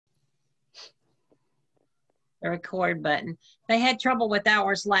the record button. They had trouble with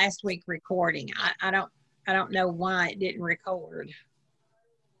ours last week recording. I don't know why it didn't record.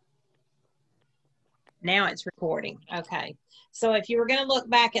 Now it's recording. Okay. So if you were going to look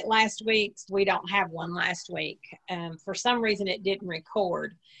back at last week's, we don't have one last week. For some reason, it didn't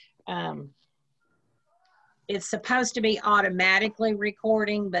record. It's supposed to be automatically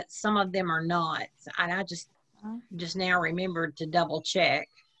recording, but some of them are not. And I just now remembered to double check.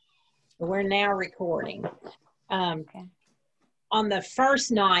 But we're now recording. Okay. On the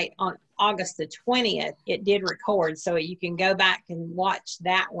first night, on August the 20th, it did record. So you can go back and watch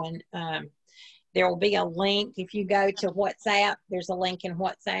that one. There will be a link. If you go to WhatsApp, there's a link in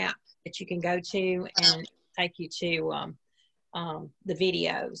WhatsApp that you can go to and take you to the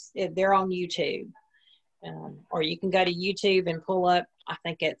videos. They're on YouTube. Or you can go to YouTube and pull up, I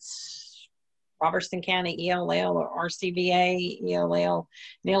think it's Robertson County ELL or RCVA ELL,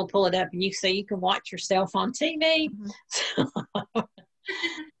 and it'll pull it up, and so you can watch yourself on TV. Mm-hmm.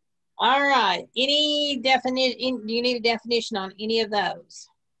 All right. Any definition? Do you need a definition on any of those?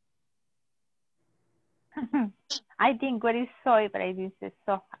 I think what is soy, but I didn't say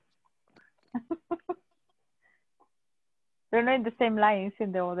soja. They're not in the same lines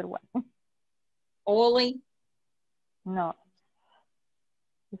in the other one. Oily? No.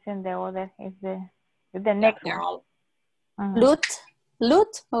 It's in the other. It's the next one. All...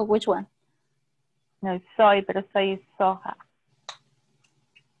 Lute or which one? No, it's soy, but soy is soja.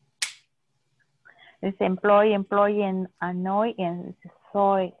 It's employee, and annoy, and it's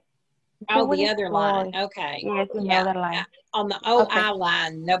soy. Oh, the other line. Okay. Yes, the other line. On the OI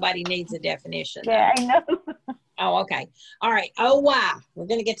line, nobody needs a definition. Yeah, I know. Oh, okay. All right. OY. We're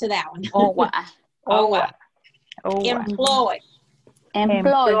going to get to that one. OY. OY. OY. Employ.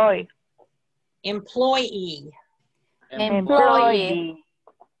 Employ. Employee. Employee.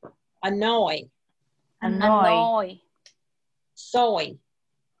 Annoy. Annoy. Soy.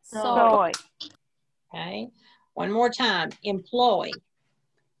 Soy. Okay. One more time. Employ.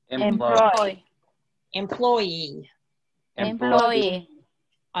 Employ. Employee. Employee.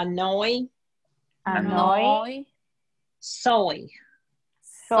 Annoy. Annoy. Soy.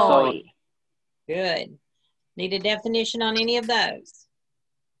 Soy. Good. Need a definition on any of those?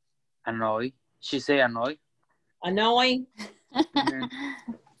 Annoy. She say annoy. Annoy.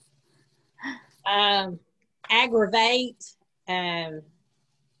 Aggravate. Let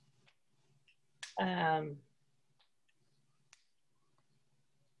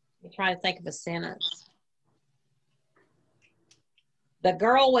me try to think of a sentence. The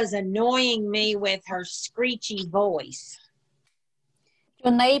girl was annoying me with her screechy voice.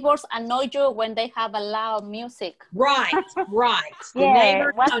 Your neighbors annoy you when they have a loud music. Right, right. The Yeah,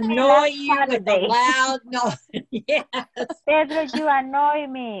 neighbors annoy you with the Saturday? loud noise. Yes. Pedro, you annoy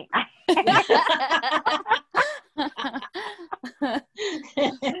me.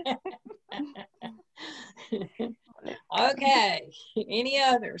 Okay. Any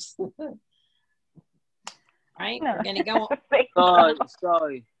others? Right, we're gonna go on.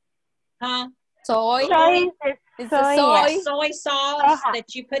 Soy. Huh? Soy. Soy It's soy. a soy. Soy sauce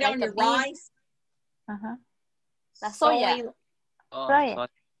that you put Like on a your bean. rice. La soya. Oh, Soy.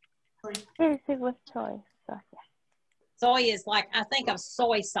 soy. Yes, it was soy. Soy. Soy is like, I think of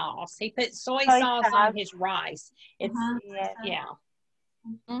soy sauce. He put soy Soy sauce sauce. on his rice. It's, Yes. yeah.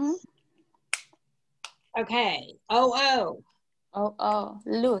 Mm-hmm. Okay. Oh.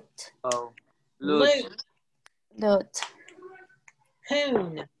 Loot. Oh. Loot. Loot.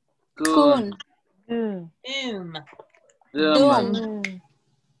 Coon. Coon. Doom. Doom. Doom.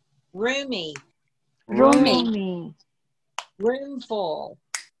 Roomy. Roomy. Roomful.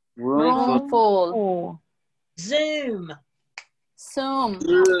 Roomful. Oh. Zoom. Zoom.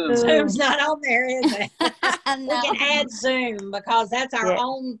 Zoom's not on there, is it? We No. can add Zoom because that's our Yeah.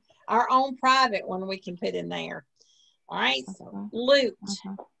 own private one we can put in there. All right. So loot.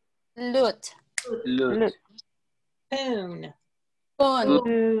 Loot. Loot. Coon.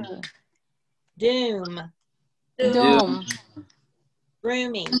 Coon. Doom. Doom. Doom.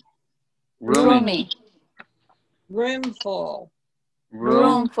 Roomy. Roomy. Roomful.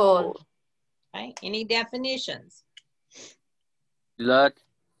 Roomful. Okay. Any definitions? Loot.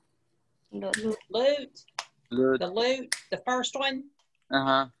 Loot. Loot. Loot. The loot. The first one.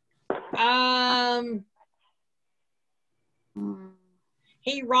 Uh-huh.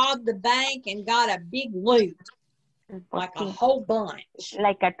 He robbed the bank and got a big loot, like a whole bunch.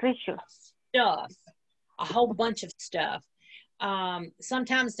 Like a treasure. Stuff. A whole bunch of stuff.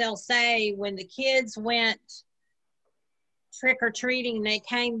 Sometimes they'll say when the kids went trick-or-treating, they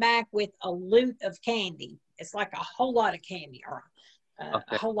came back with a loot of candy. It's like a whole lot of candy or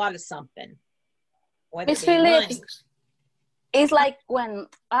a whole lot of something. whether Miss it be money. Phillips, it's like when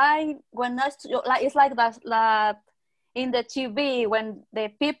I like it's like that in the TV when the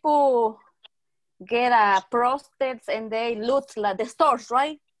people get a prostitutes and they loot like the stores,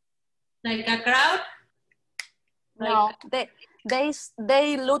 right? Like a crowd? No, they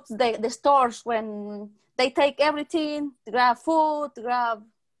loot the stores when they take everything, grab food, grab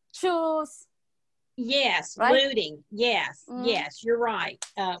shoes. Yes, right? looting. Yes, yes, you're right.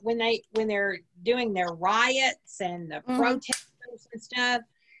 When they're doing their riots and the protesters and stuff,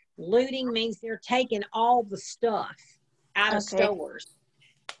 looting means they're taking all the stuff out of stores.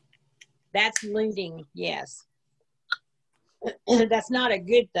 That's looting. Yes. That's not a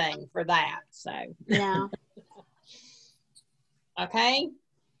good thing for that. So yeah. Okay.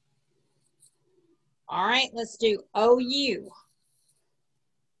 All right, let's do OU.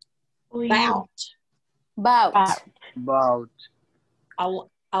 Bout. Bout. About.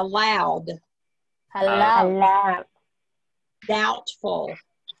 Allowed. Allowed. Doubtful.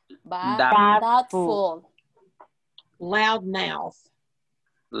 Doubtful. Loudmouth.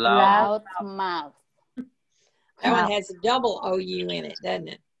 Loudmouth. That one has a double OU in it, doesn't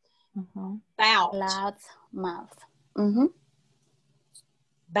it? Bout. Loudmouth.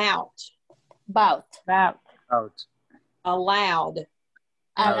 Bout. Bout. Out. Allowed.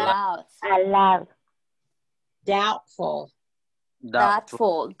 Allowed. Doubtful.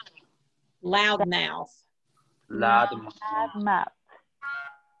 Doubtful. Loudmouth. Loudmouth.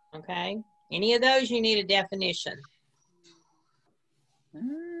 Okay. Any of those you need a definition.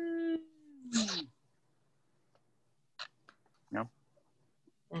 No.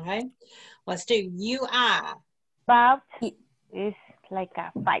 Okay. Let's do UI. Bout is like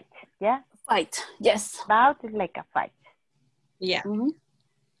a fight, yeah? Fight, yes. Bout is like a fight. Yeah.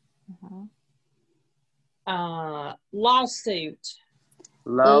 Lawsuit.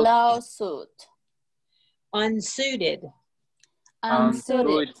 Lawsuit. Unsuited.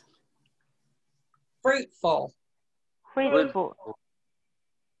 Unsuited. Fruitful. Fruitful.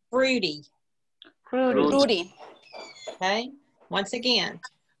 Fruity. Fruity. Okay. Once again.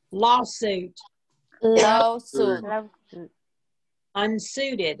 Lawsuit. Lawsuit.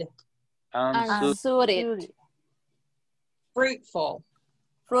 Unsuited. Unsuited. Fruitful.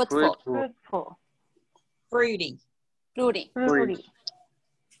 Fruitful. Fruity. Fruity.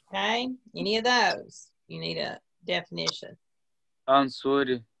 Okay. Any of those you need a definition.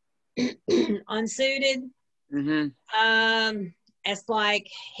 Unsuited. Unsuited. It's like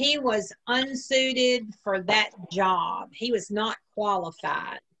he was unsuited for that job. He was not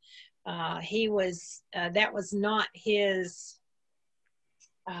qualified. He was that was not his.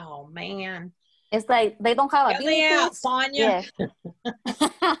 Oh man, it's like they don't have ability. Help me out, Sonia. Yeah.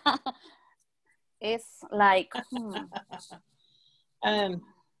 It's like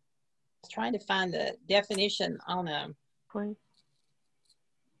trying to find the definition on a.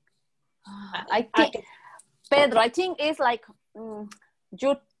 I think Pedro, I think it's like you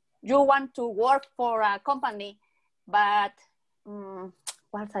want to work for a company, but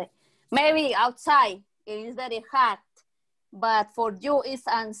maybe outside it is very hot, but for you it's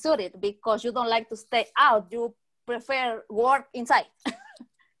unsuited because you don't like to stay out. You prefer work inside.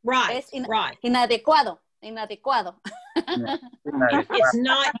 Right. Right. Inadecuado.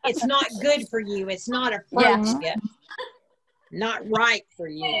 It's not good for you. It's not appropriate. Not right for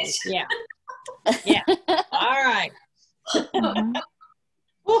you. Yeah. Yeah. All right. Sorry.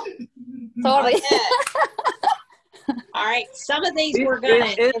 Okay. All right. Some of these we're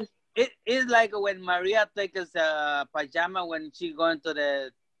gonna. It's like when Maria takes a pajama when she going to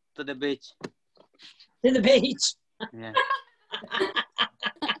the beach. To the beach. Yeah.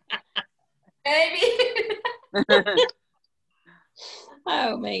 Maybe.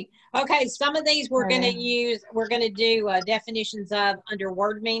 Oh me. Okay, some of these we're going to do definitions of under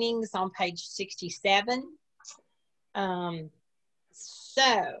word meanings on page 67.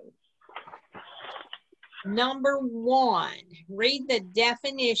 So, number 1, read the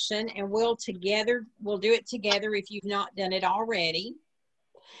definition and we'll do it together if you've not done it already.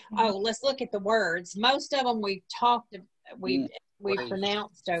 Oh, let's look at the words. Most of them we've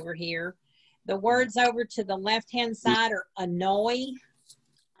pronounced over here. The words over to the left-hand side are annoy.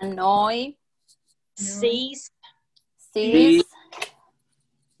 Cease.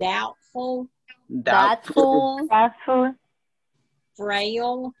 Doubtful.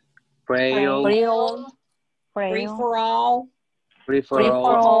 Frail. Free for all.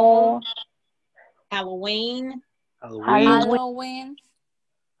 Halloween.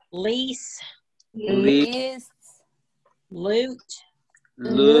 Lease. Loot.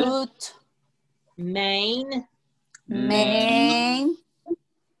 Main.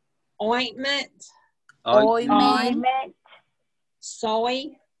 Ointment. ointment, soy,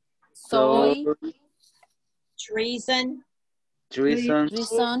 soy, treason, treason,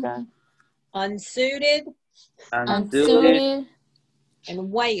 treason, unsuited, unsuited, unsuited,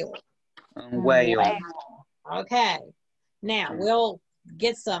 and whale. and whale. Okay. Now we'll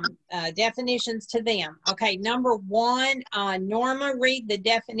get some definitions to them. Okay, number one, Norma, read the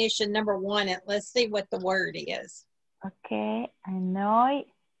definition number one and let's see what the word is. Okay, annoy.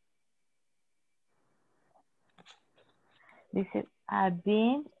 This is a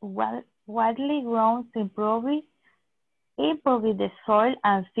bean widely grown to improve the soil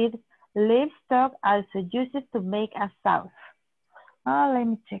and feed livestock, also used to make a sauce. Oh, let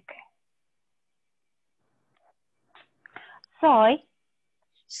me check. Soy.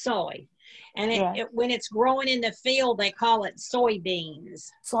 Soy. And when it's growing in the field, they call it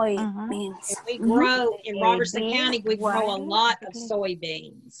soybeans. soybeans. And we grow, in Robertson County, we grow a lot of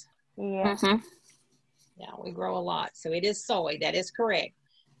soybeans. Yeah. Yeah, we grow a lot. So it is soy. That is correct.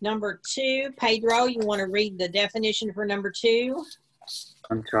 Number two, Pedro, you want to read the definition for number two?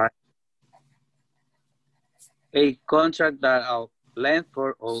 Contract. A contract that a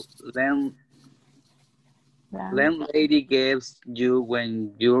landlord or landlady gives you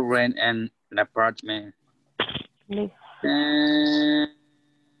when you rent an apartment. Oh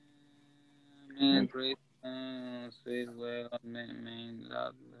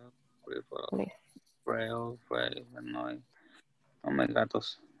my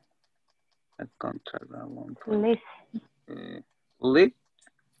gatos. A contract at one point. Lease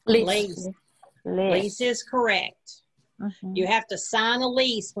is correct. You have to sign a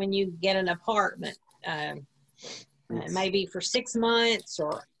lease when you get an apartment. Maybe for 6 months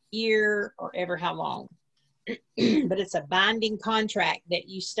or a year or ever how long. But it's a binding contract that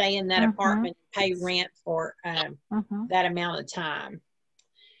you stay in that apartment and pay rent for that amount of time.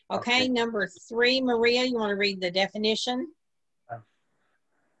 Okay, number three, Maria, you want to read the definition?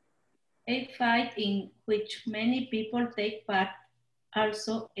 A fight in which many people take part,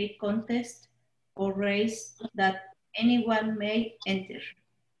 also a contest or race that anyone may enter.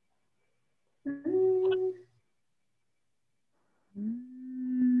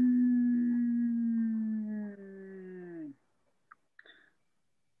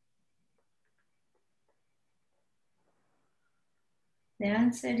 The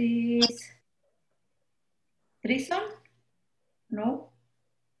answer is treason? No.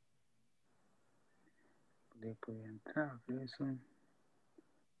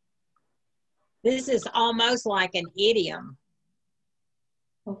 This is almost like an idiom.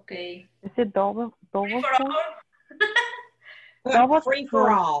 Okay. Is it double Free Free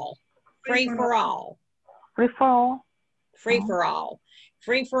for all. Free for all. Free for all. Free for all.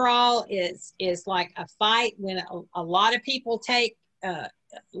 Free for all is like a fight when a lot of people take,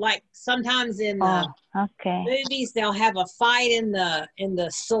 like sometimes in movies they'll have a fight in the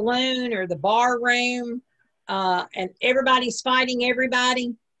saloon or the bar room, and everybody's fighting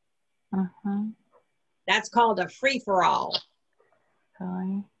everybody. That's called a free for all.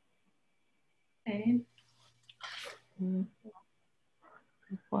 Sorry.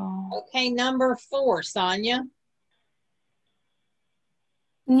 Okay, number four, Sonia.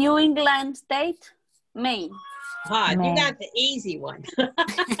 New England State, Maine. You got the easy one.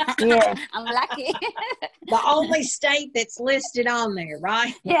 Yeah. I'm lucky. The only state that's listed on there,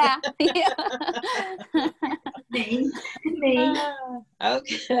 right? Yeah. Maine.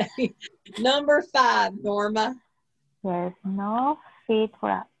 Okay. Number five, Norma. There's no fit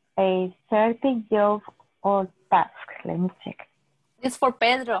for a certain job or task. Let me check. It's for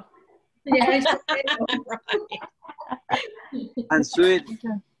Pedro. Yeah, it's for Pedro. Unsuited.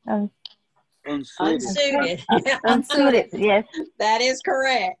 Unsuited. Unsuited. Yes. That is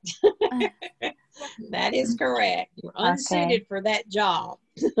correct. That is correct. You're unsuited for that job.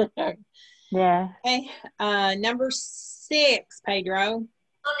 Yeah. Okay. Number six, Pedro.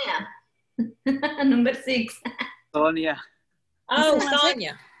 Sonia. Number six. Sonia. Oh,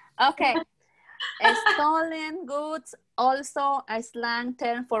 Sonia. Okay. Stolen goods, also a slang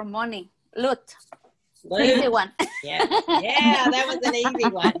term for money. Loot. Easy one. Yeah, that was an easy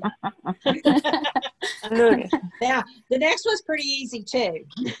one. Now, the next one's pretty easy too.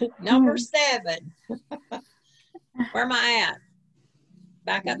 Number seven. Where am I at?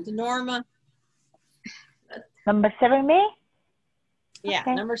 Back up to Norma. Number 7, me? Yeah,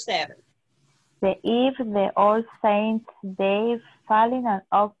 okay. Number 7. The Eve, the All Saints Day, falling on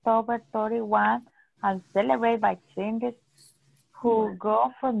October 31, and celebrated by singers who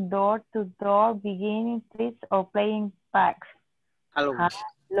go from door to door, beginning treats or playing packs.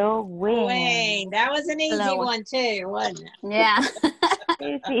 Halloween. That was an easy one too, wasn't it? Yeah.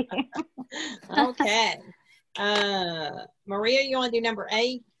 Easy. Okay. Maria, you want to do number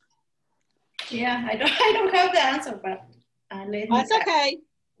 8? Yeah, I don't have the answer, but let me That's try. okay.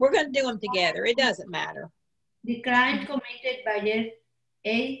 We're going to do them together. It doesn't matter. The crime committed by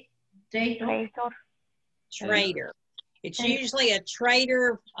a traitor. Traitor. It's usually a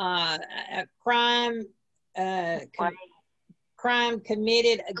traitor, a crime, crime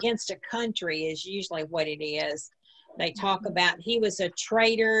committed against a country is usually what it is. They talk about he was a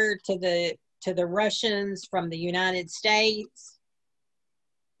traitor to the Russians from the United States.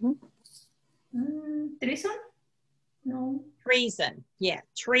 Treason? No. Treason. Yeah,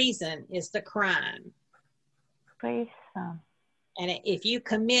 treason is the crime. Treason. And if you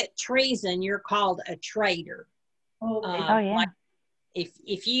commit treason, you're called a traitor. Okay. Oh yeah. Like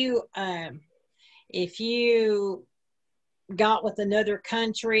if you got with another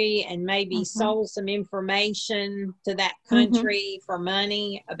country and maybe sold some information to that country for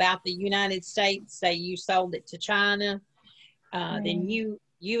money about the United States, say you sold it to China, then you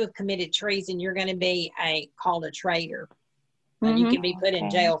have committed treason. You're going to be called a traitor. You can be put in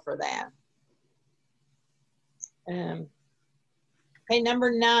jail for that. Okay,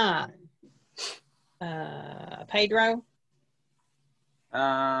 number 9. Pedro?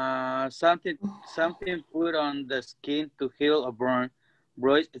 Something put on the skin to heal a burn,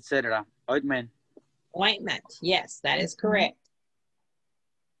 bruise, etc. Ointment. Ointment. Yes, that is correct.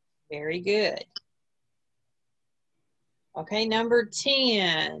 Very good. Okay, number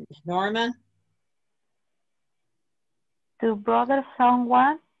 10. Norma? To brother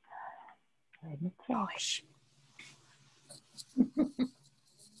someone. Let me check.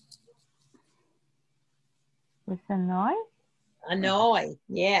 With annoy? Annoy,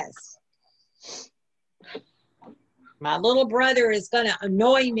 yes. My little brother is going to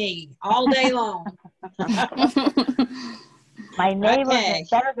annoy me all day long. My neighbors and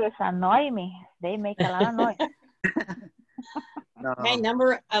relatives annoy me. They make a lot of noise. No. Okay,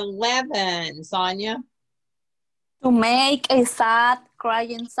 number 11, Sonia. To make a sad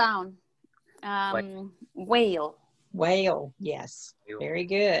crying sound. Wail. Wail, yes. Very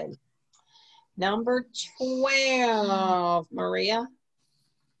good. Number 12, Maria.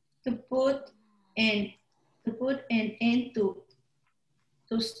 To put an end to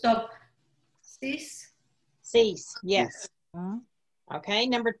stop. Cease. Cease, yes. Okay,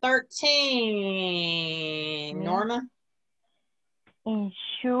 number 13, Norma.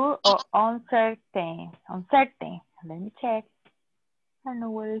 Unsure or uncertain. Uncertain. Let me check. I don't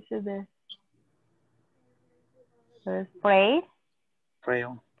know what is it there. Afraid?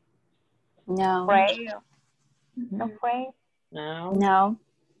 Frail. No. Afraid? No afraid? No. No.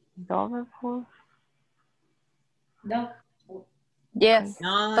 Doubtful? Doubtful. Yes.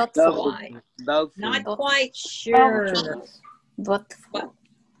 Not Doubtful. quite. Doubtful. Not quite sure. Doubtful.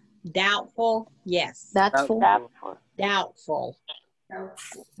 Doubtful, yes. Doubtful. Doubtful. Doubtful.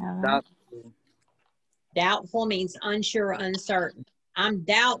 Doubtful. Doubtful means unsure, uncertain. I'm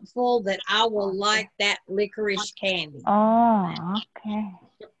doubtful that I will like that licorice candy. Oh, okay.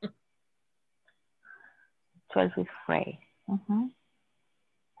 12 is afraid.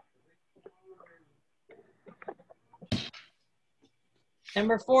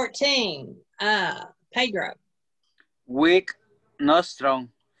 Number 14, Pedro. Weak, not strong.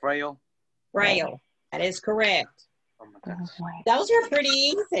 Frail. Frail. That is correct. Oh my gosh. Those are pretty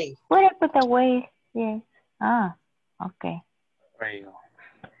easy. Where I put away? Yes. Ah, okay. Frail.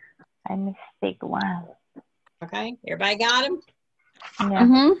 I mistake one. Okay, everybody got them?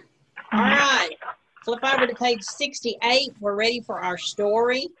 Yeah. All right, flip over to page 68. We're ready for our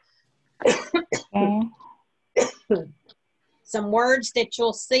story. Okay. Some words that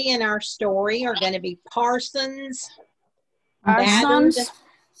you'll see in our story are going to be parsons, Parsons.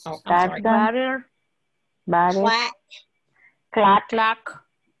 Oh, I'm sorry. Batter. Clack, Clack. Clack.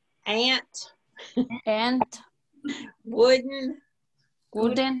 ant, Wooden.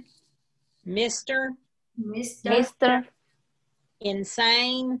 mister, Mister.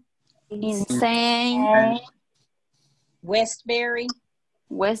 insane, Insane. Westbury,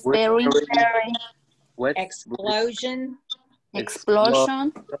 Westbury. explosion,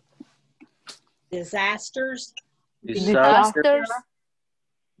 Explosion. disasters, Disasters.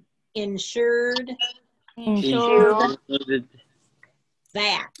 insured, Insured.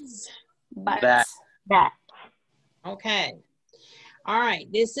 that's. Bats. Okay. All right.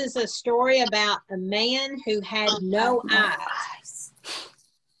 This is a story about a man who had no eyes.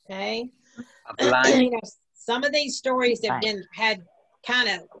 Okay. You know, some of these stories have had kind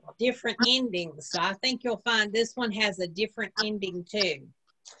of different endings. So I think you'll find this one has a different ending too.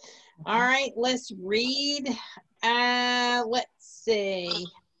 All right. Let's read. Let's see.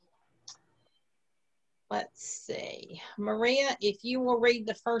 Let's see. Maria, if you will read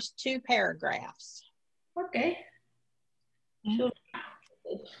the first two paragraphs. Okay. Sure.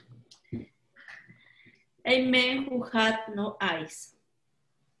 A man who had no eyes.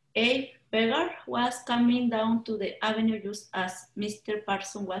 A beggar was coming down to the avenue just as Mr.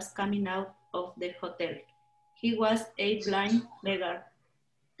 Parson was coming out of the hotel. He was a blind beggar,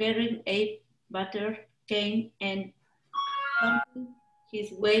 carrying a battered cane and thumping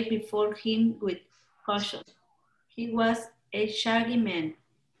his way before him with caution. He was a shaggy man.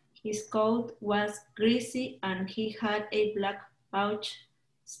 His coat was greasy and he had a black pouch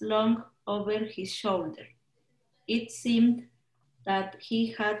slung over his shoulder. It seemed that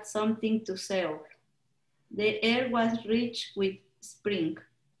he had something to sell. The air was rich with spring.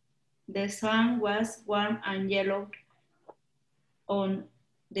 The sun was warm and yellow on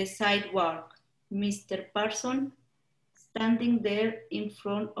the sidewalk. Mr. Parson, standing there in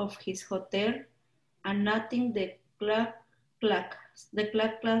front of his hotel and noting the clack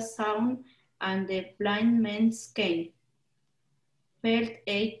sound and the blind man's cane, felt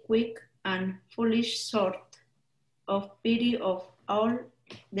a quick and foolish sort of pity of all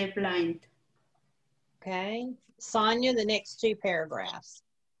the blind. Okay. Sonia, the next two paragraphs.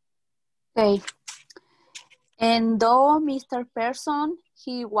 Okay. And though Mr. Person,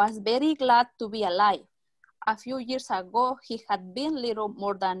 he was very glad to be alive. A few years ago, he had been little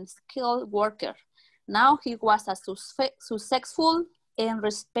more than a skilled worker. Now he was a successful and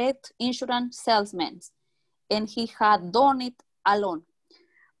respected insurance salesman, and he had done it alone,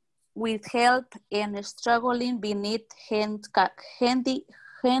 with help and struggling beneath handicaps,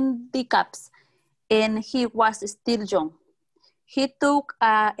 and he was still young. He took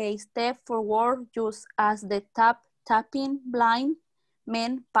a step forward just as the tapping blind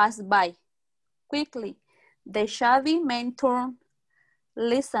man passed by. Quickly, the shabby man turned.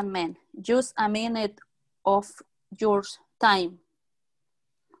 Listen, man, just a minute of your time.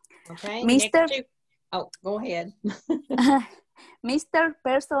 Okay, Mr. Next two. Oh, go ahead. Mr.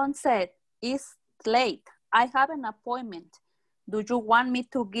 Person said, it's late. I have an appointment. Do you want me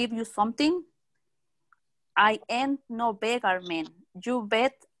to give you something? I ain't no beggar, man. You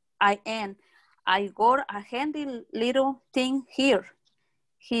bet I ain't. I got a handy little thing here.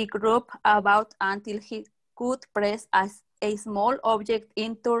 He groped about until he could press a small object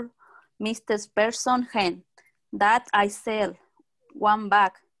into Mr. Person's hand. That I sell. One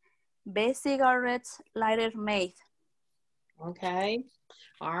bag. Best cigarettes lighter made. Okay.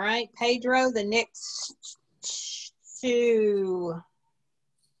 All right, Pedro, the next two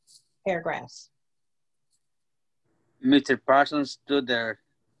paragraphs. Mr. Parsons stood there,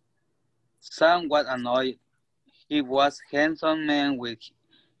 somewhat annoyed. He was a handsome man with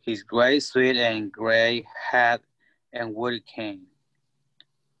his gray suit and gray hat and woody cane.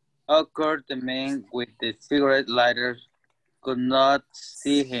 Awkward, the man with the cigarette lighter could not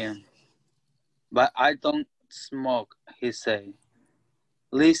see him. But I don't smoke, he said.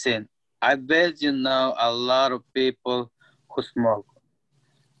 Listen, I bet you know a lot of people who smoke.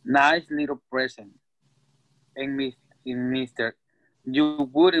 Nice little present. And mister, you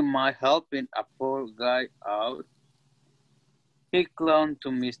wouldn't mind helping a poor guy out? He clung to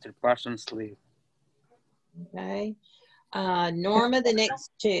Mr. Parsons' sleeve. Okay. Norma, the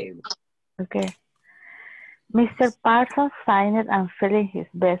next two. Okay. Mr. Parsons signed and filling his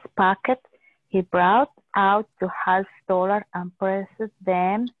best pocket, he brought out $2 and pressed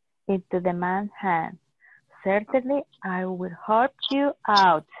them into the man's hand. Certainly, I will help you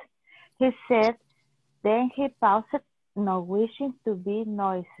out, he said. Then he paused, not wishing to be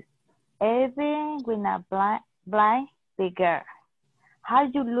noisy. Even with a blind beggar.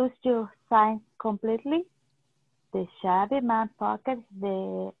 Have you lost your sign completely? The shabby man pocketed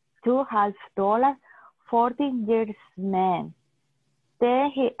the $2 14 years man.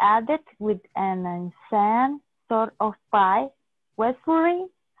 Then he added with an insane sort of pride, Westbury,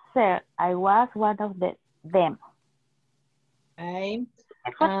 sir, I was one of them. Okay.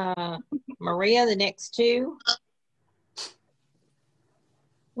 Maria, the next two.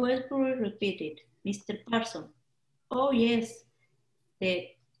 Westbury repeated, Mr. Parson. Oh, yes,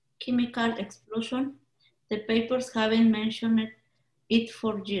 the chemical explosion. The papers haven't mentioned it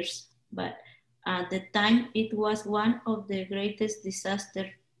for years, but at the time it was one of the greatest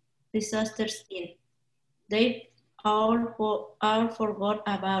disasters in. They all forgot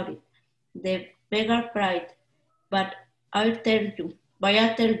about it. The beggar cried, but I tell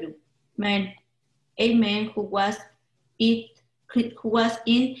you, man, a man who was in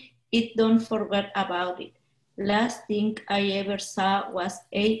it, don't forget about it. Last thing I ever saw was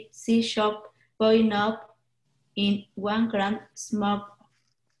a tea shop going up in one grand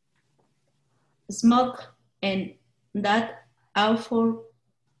smoke and that awful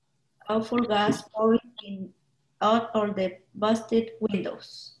gas pouring in out of the busted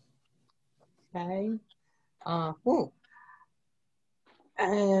windows. Okay. Whoa.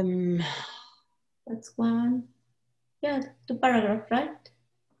 That's one. Yeah, 2 paragraphs, right?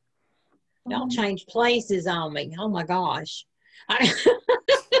 Y'all change places on me. Oh my gosh. I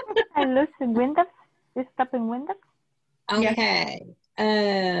losing windows. You stopping windows? Okay.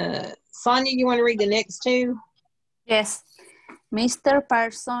 Sonia, you want to read the next two? Yes. Mr.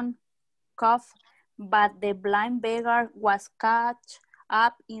 Person coughed, but the blind beggar was caught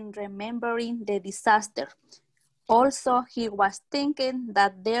up in remembering the disaster. Also, he was thinking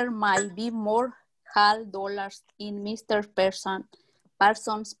that there might be more $100 in Mr.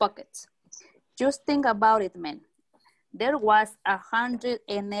 Parsons' pockets. Just think about it, man. There was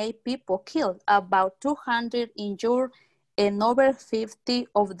 108 people killed, about 200 injured, and over 50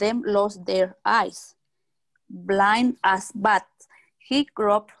 of them lost their eyes. Blind as bats, he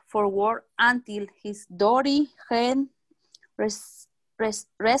groped forward until his dirty hand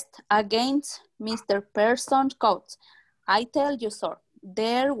rested against Mr. Pearson's coat. I tell you, sir,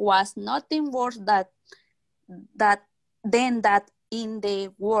 there was nothing worse than that in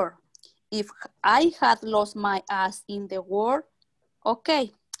the world. If I had lost my ass in the war,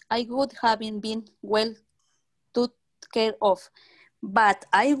 okay, I would have been well taken care of. But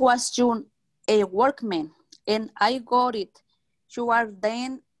I was young, a workman, and I got it. You are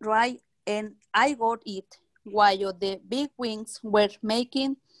then right, and I got it. While the big wings were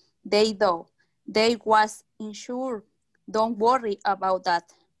making they do. They was insured. Don't worry about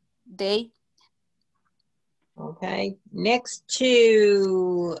that. They Okay. Next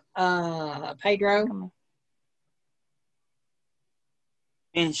to Pedro.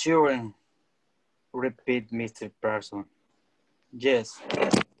 Insurance, repeat Mr. Person. Yes,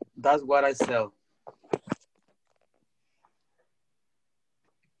 that's what I sell.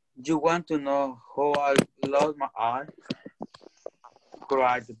 You want to know how I lost my eye?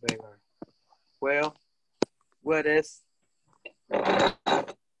 Cried the beggar. Well, where is?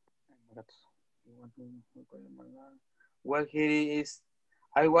 Well, here it is.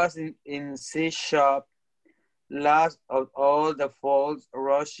 I was in C shop, last of all the folks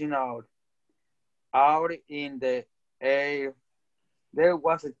rushing out in the air. There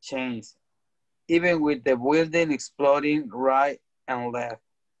was a change, even with the building exploding right and left.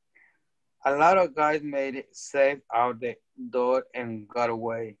 A lot of guys made it safe out the door and got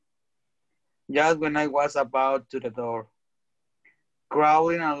away. Just when I was about to the door,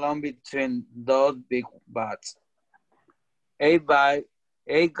 crawling along between those big bats, a guy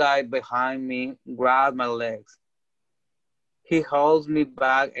behind me grabbed my legs. He holds me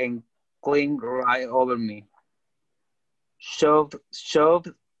back and climbed right over me, shoved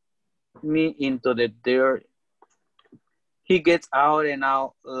me into the dirt. He gets out and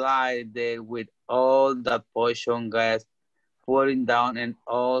out lie there with all that poison gas pouring down and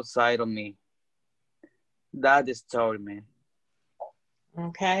all side of me. That's the story, man.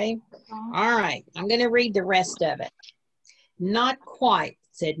 Okay. All right. I'm going to read the rest of it. Not quite,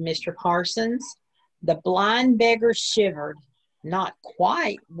 said Mr. Parsons. The blind beggar shivered. Not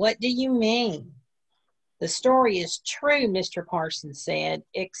quite? What do you mean? The story is true, Mr. Parsons said,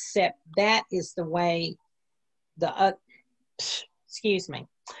 except that is the way excuse me.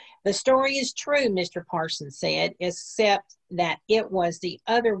 The story is true, Mr. Parsons said, except that it was the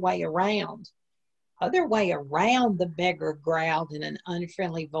other way around. Other way around, the beggar growled in an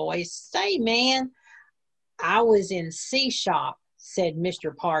unfriendly voice. Say, man, I was in C shop, said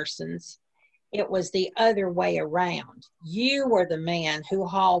Mr. Parsons. It was the other way around. You were the man who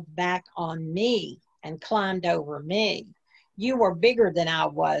hauled back on me and climbed over me. You were bigger than I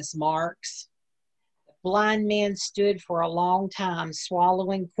was, Marks. The blind man stood for a long time,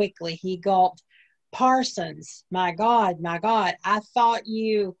 swallowing quickly. He gulped, Parsons, my God, I thought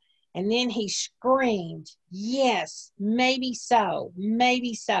you... And then he screamed, yes, maybe so,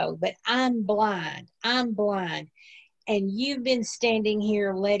 but I'm blind. And you've been standing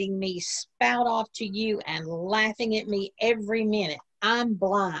here letting me spout off to you and laughing at me every minute. I'm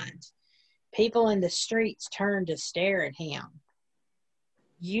blind. People in the streets turned to stare at him.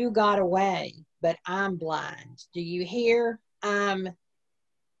 You got away, but I'm blind. Do you hear?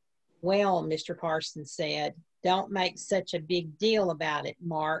 Well, Mr. Parsons said, don't make such a big deal about it,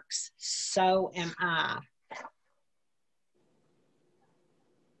 Marks. So am I.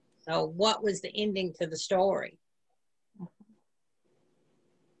 So what was the ending to the story?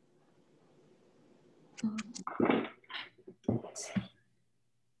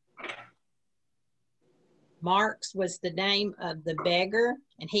 Marks was the name of the beggar,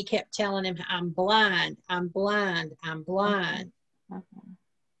 and he kept telling him, I'm blind, I'm blind, I'm blind.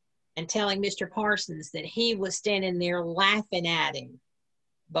 And telling Mr. Parsons that he was standing there laughing at him.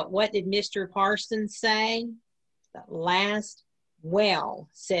 But what did Mr. Parsons say? The last, well,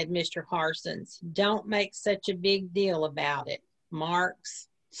 said Mr. Parsons, don't make such a big deal about it. Marks,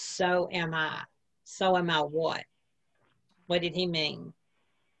 so am I. So am I what? What did he mean?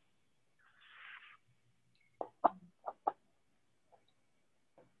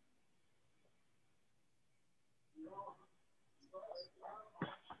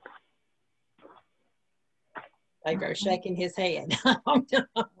 Pedro's shaking his head.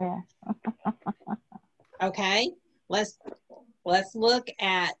 Yeah. Okay, let's look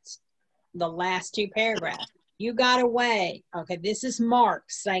at the last two paragraphs. You got away. Okay, this is Mark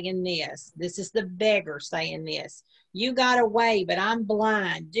saying this. This is the beggar saying this. You got away, but I'm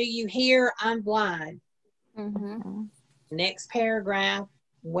blind. Do you hear? I'm blind. Next paragraph.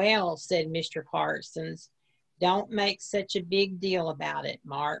 Well, said Mr. Parsons, don't make such a big deal about it,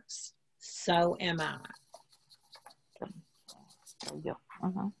 Marks. So am I.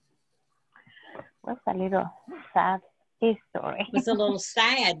 Was a little sad history. It was a little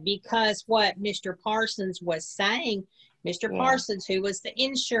sad because what Mr. Parsons was saying, Mr. Parsons, who was the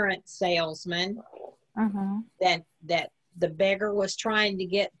insurance salesman, that the beggar was trying to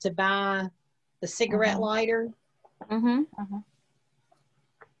get to buy the cigarette lighter.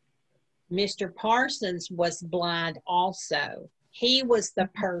 Mr. Parsons was blind also. He was the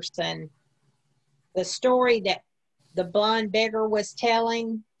person, the story that the blind beggar was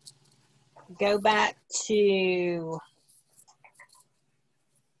telling. Go back to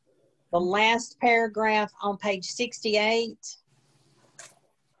the last paragraph on page 68.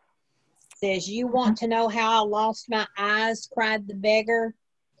 Says, you want to know how I lost my eyes, cried the beggar.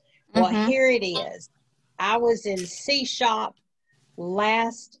 Well, here it is. I was in C shop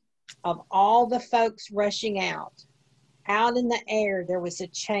last of all the folks rushing out. Out in the air, there was a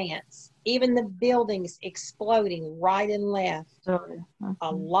chance. Even the buildings exploding right and left.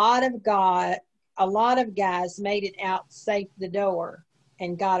 A lot of guys made it out safe the door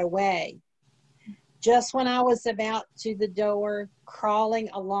and got away. Just when I was about to the door, crawling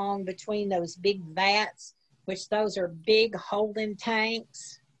along between those big vats, which those are big holding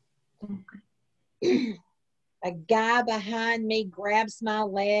tanks, a guy behind me grabs my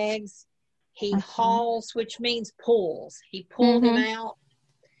legs. He hauls, which means pulls. He pulled him out.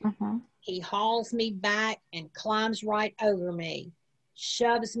 He hauls me back and climbs right over me,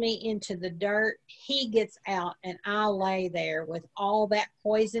 shoves me into the dirt. He gets out and I lay there with all that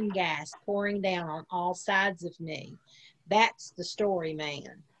poison gas pouring down on all sides of me. That's the story,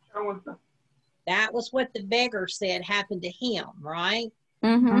 man. That was what the beggar said happened to him, right?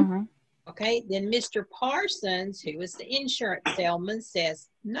 Okay, then Mr. Parsons, who was the insurance salesman, says,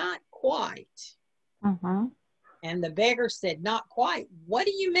 not quite. And the beggar said, not quite. What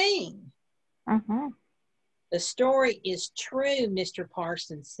do you mean? The story is true, Mr.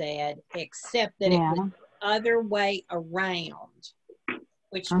 Parsons said, except that it was the other way around,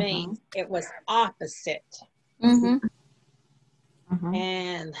 which means it was opposite. And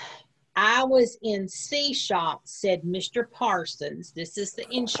I was in C shop, said Mr. Parsons. This is the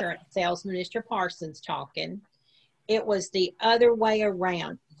insurance salesman, Mr. Parsons talking. It was the other way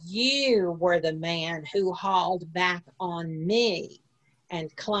around. You were the man who hauled back on me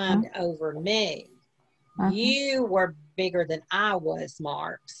and climbed over me. You were bigger than I was,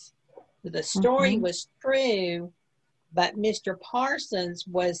 Marks. The story was true, but Mr. Parsons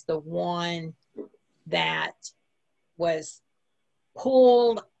was the one that was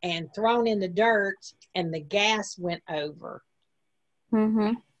pulled and thrown in the dirt and the gas went over.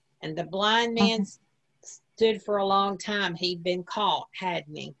 And the blind man stood for a long time. He'd been caught,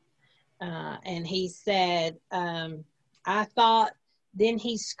 hadn't he? And he said, I thought, then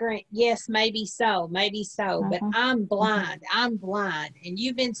he screamed, yes, maybe so, but I'm blind, and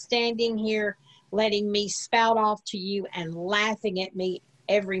you've been standing here letting me spout off to you and laughing at me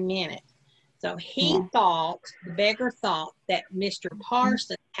every minute. So he thought, the beggar thought, that Mr.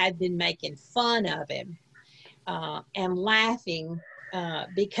 Parsons had been making fun of him and laughing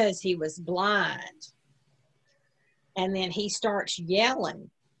because he was blind. And then he starts yelling.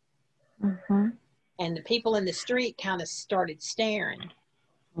 And the people in the street kind of started staring.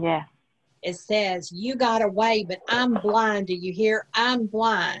 It says, you got away, but I'm blind. Do you hear? I'm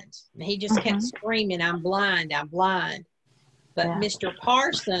blind. And he just kept screaming, I'm blind, I'm blind. But Mr.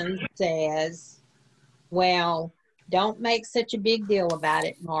 Parsons says, well, don't make such a big deal about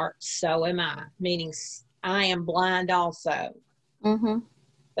it, Mark. So am I, meaning I am blind also.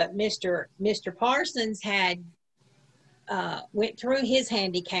 But Mr. Parsons had went through his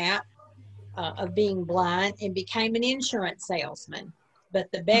handicap of being blind and became an insurance salesman. But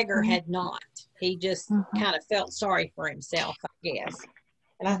the beggar had not. He just kind of felt sorry for himself, I guess.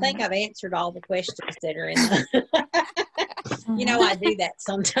 And I think I've answered all the questions that are in the... You know, I do that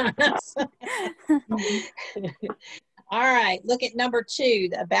sometimes. All right, look at number 2,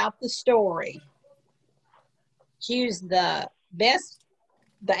 about the story. Choose the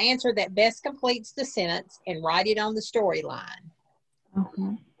answer that best completes the sentence and write it on the storyline.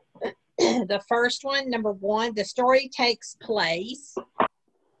 The first one, number 1, the story takes place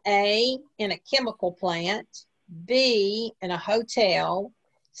A, in a chemical plant, B, in a hotel,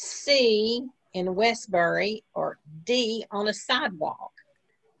 C, in Westbury, or D, on a sidewalk.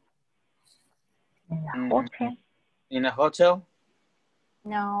 In a hotel?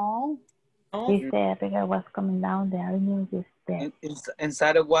 No. He said the guy was coming down the avenue. In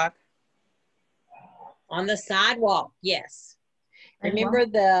sidewalk? On the sidewalk, yes. Remember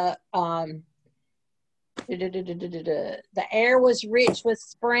the air was rich with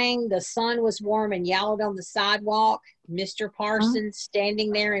spring, the sun was warm and yellowed on the sidewalk. Mr. Parsons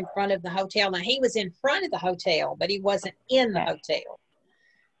standing there in front of the hotel. Now, he was in front of the hotel, but he wasn't in the hotel.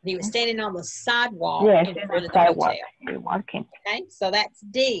 He was standing on the sidewalk in front of the hotel. Walking. Okay, so that's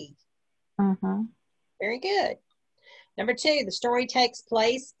D. Very good. Number 2, the story takes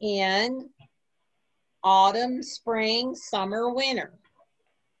place in autumn, spring, summer, winter.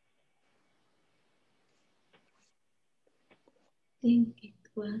 I think it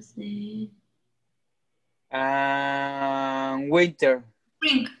was winter.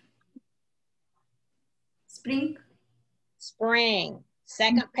 Spring.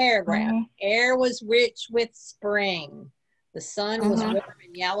 Second paragraph. Air was rich with spring. The sun was warm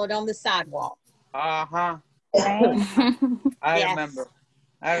and yellowed on the sidewalk. I remember.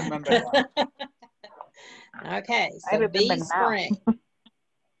 Okay, so B, spring.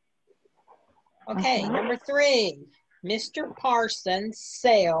 Okay, number 3. Mr. Parsons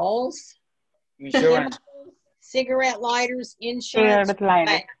sells insurance, cigarette lighters, insurance.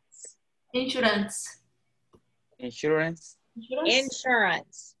 Insurance.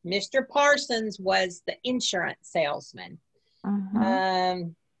 Mr. Parsons was the insurance salesman.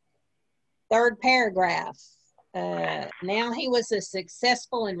 Third paragraph. Now he was a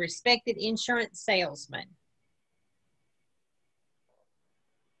successful and respected insurance salesman.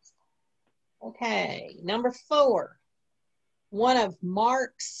 Okay, number 4. One of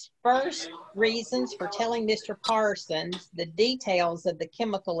Mark's first reasons for telling Mr. Parsons the details of the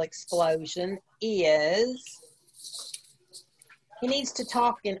chemical explosion is he needs to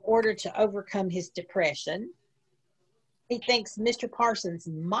talk in order to overcome his depression. He thinks Mr. Parsons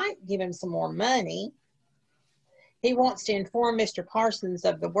might give him some more money. He wants to inform Mr. Parsons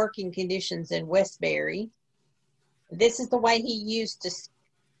of the working conditions in Westbury. This is the way he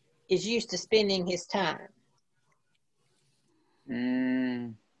is used to spending his time.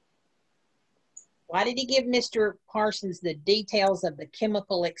 Why did he give Mr. Parsons the details of the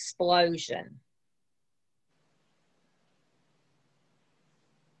chemical explosion?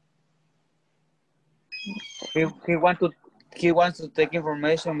 He wants to take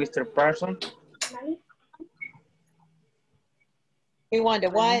information, Mr. Parsons. He wanted to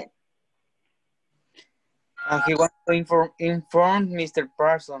what? He wants to inform Mr.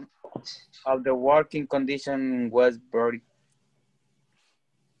 Parsons of the working condition in Westbury.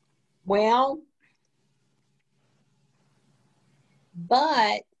 Well,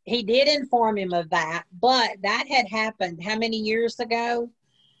 but he did inform him of that, but that had happened how many years ago?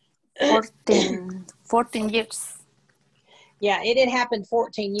 14 years. Yeah, it had happened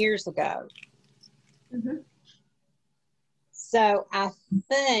 14 years ago. So I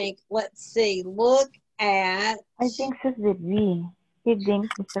think, let's see, look at... I think it's the B. He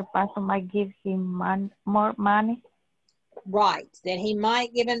thinks Mr. Parsons might give him more money. Right, that he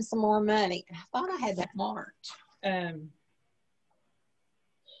might give him some more money. I thought I had that marked.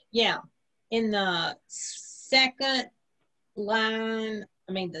 Yeah, in the second line,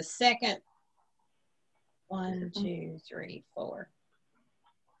 the second 1, 2, 3, 4.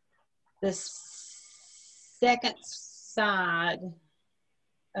 The second side,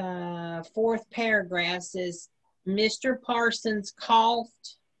 4th paragraph says, Mr. Parsons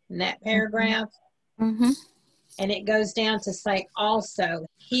coughed in that paragraph. And it goes down to say also,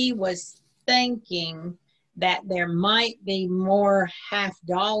 he was thinking that there might be more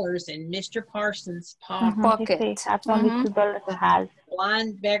 $50 in Mr. Parsons' pocket. That's only $2 a half.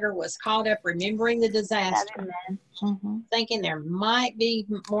 Blind beggar was caught up remembering the disaster, thinking there might be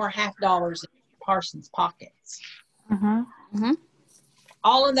more $50 in Parsons' pockets.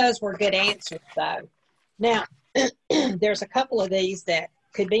 All of those were good answers, though. Now, there's a couple of these that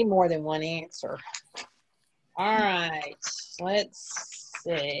could be more than one answer. All right, let's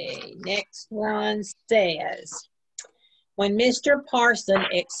see. Next one says, when Mr. Parson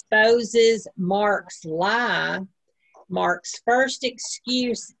exposes Mark's lie, Mark's first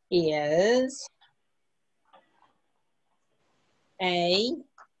excuse is A,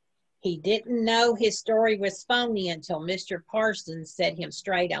 he didn't know his story was phony until Mr. Parsons set him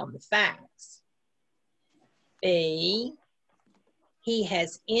straight on the facts. B, he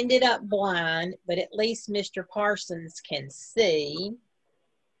has ended up blind, but at least Mr. Parsons can see.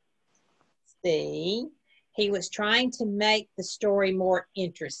 C, he was trying to make the story more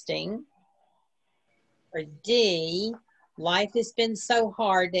interesting. Or D, life has been so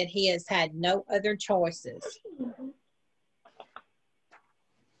hard that he has had no other choices.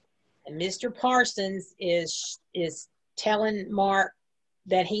 And Mr. Parsons is telling Mark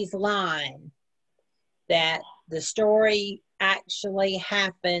that he's lying, that the story actually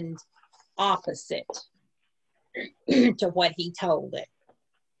happened opposite to what he told it.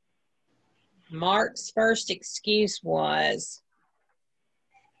 Mark's first excuse was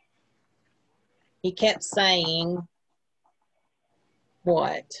he kept saying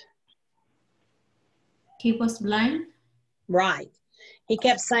what? He was blind? Right. He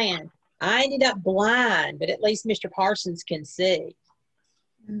kept saying, I ended up blind, but at least Mr. Parsons can see.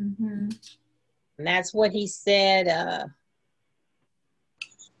 Mm-hmm. And that's what he said.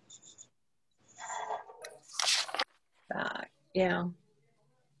 Yeah.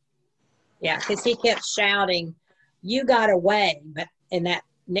 Yeah, because he kept shouting, you got away, but in that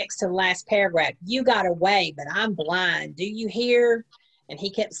next to the last paragraph, you got away, but I'm blind. Do you hear? And he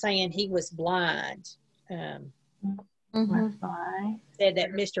kept saying he was blind. Said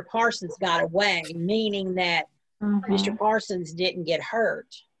that Mr. Parsons got away, meaning that Mr. Parsons didn't get hurt.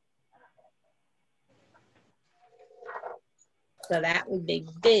 So that would be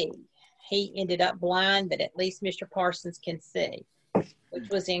B. He ended up blind, but at least Mr. Parsons can see, which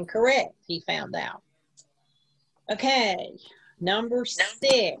was incorrect, he found out. Okay, number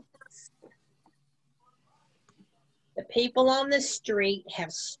 6. The people on the street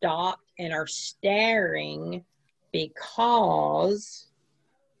have stopped and are staring because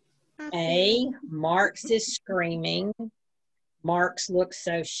A, Marx is screaming, Marx looks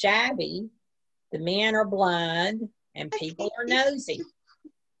so shabby, the men are blind, and people are nosy.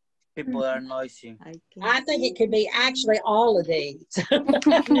 People are noisy. I think it could be actually all of these.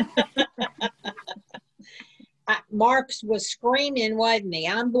 Marx was screaming, wasn't he?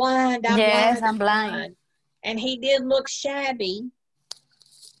 I'm blind, I'm blind, I'm blind. And he did look shabby.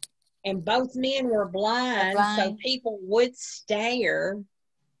 And both men were blind, so people would stare.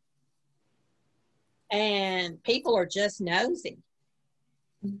 And people are just nosy.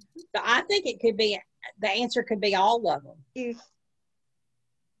 So I think it could be, the answer could be all of them.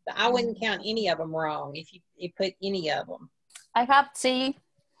 So I wouldn't count any of them wrong if you put any of them. I have C.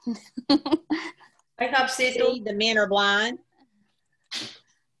 I have C too. See, the men are blind.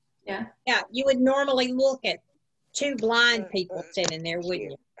 Yeah. Yeah, you would normally look at 2 blind people sitting there,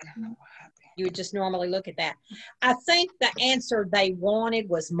 wouldn't you? You would just normally look at that. I think the answer they wanted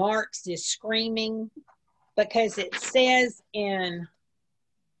was Marx is screaming, because it says in,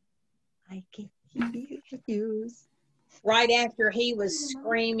 I can't use, right after he was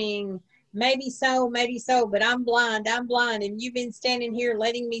screaming, maybe so, but I'm blind, and you've been standing here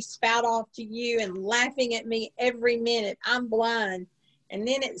letting me spout off to you and laughing at me every minute. I'm blind. And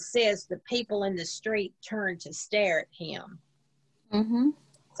then it says the people in the street turn to stare at him.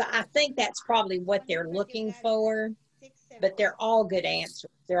 So I think that's probably what they're looking for, but they're all good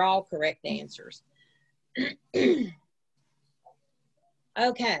answers. They're all correct answers. Okay,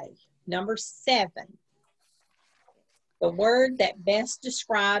 number 7. The word that best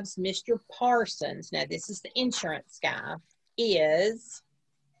describes Mr. Parsons, now this is the insurance guy, is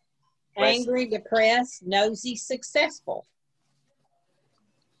angry, depressed, nosy, successful.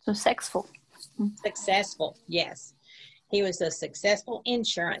 Successful. Successful, yes. He was a successful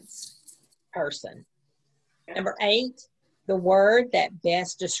insurance person. Number 8, the word that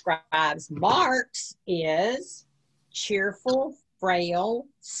best describes Marx is cheerful, frail,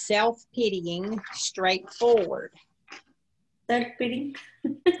 self-pitying, straightforward. Self-pitying?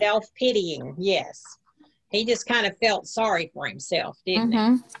 Self-pitying, yes. He just kind of felt sorry for himself, didn't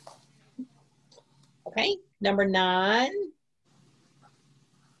he? Okay, number 9.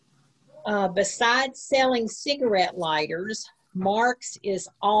 Besides selling cigarette lighters, Marx is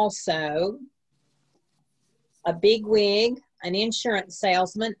also a bigwig, an insurance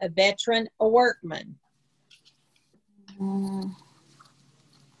salesman, a veteran, a workman.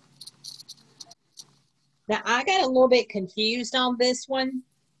 Now, I got a little bit confused on this one.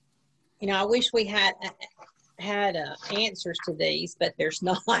 You know, I wish we had answers to these, but there's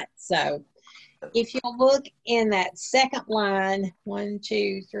not. So if you look in that second line, 1,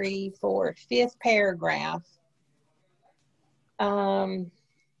 2, 3, 4, 5th paragraph,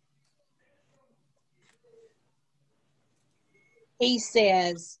 he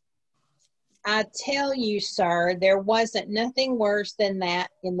says, I tell you, sir, there wasn't nothing worse than that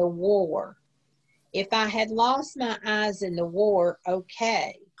in the war. If I had lost my eyes in the war,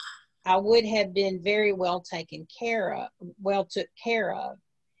 okay, I would have been very well took care of.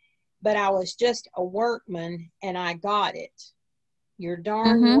 But I was just a workman and I got it. You're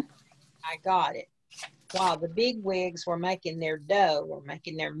darn right, I got it. While the big wigs were making their dough or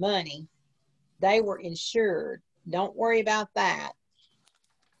making their money, they were insured. Don't worry about that.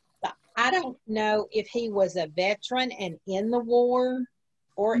 But I don't know if he was a veteran and in the war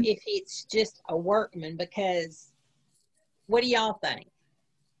or if it's just a workman, because what do y'all think?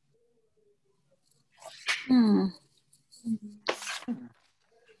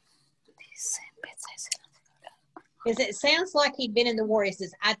 Because it sounds like he'd been in the war. He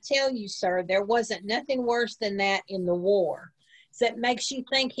says, I tell you, sir, there wasn't nothing worse than that in the war. So it makes you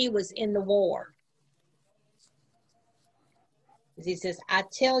think he was in the war. He says, I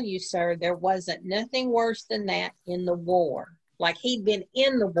tell you, sir, there wasn't nothing worse than that in the war. Like he'd been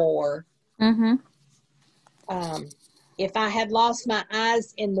in the war. If I had lost my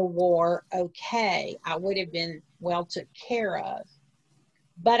eyes in the war, okay, I would have been well took care of.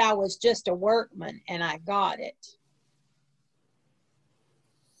 But I was just a workman and I got it.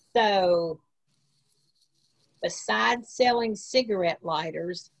 So besides selling cigarette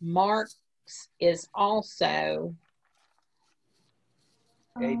lighters, Marx is also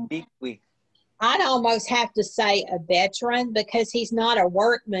a big wig. I'd almost have to say a veteran, because he's not a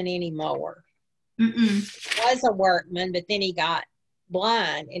workman anymore. He was a workman, but then he got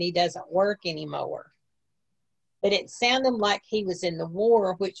blind and he doesn't work anymore. But it sounded like he was in the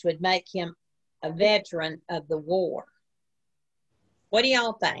war, which would make him a veteran of the war. What do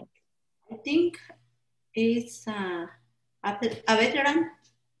y'all think? I think it's a veteran.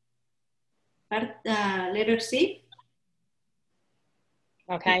 Letter C.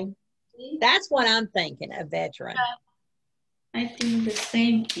 Okay. That's what I'm thinking, a veteran. I think the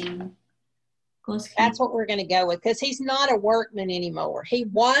same thing. That's what we're going to go with, because he's not a workman anymore. He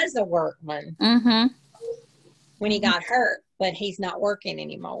was a workman when he got hurt, but he's not working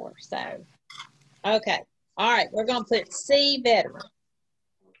anymore. So, okay. All right. We're going to put C, veteran.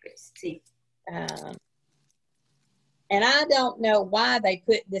 Okay, C. And I don't know why they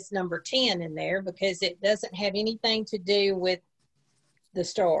put this number 10 in there, because it doesn't have anything to do with the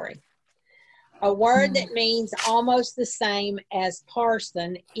story. A word that means almost the same as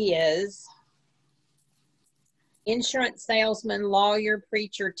parson is insurance salesman, lawyer,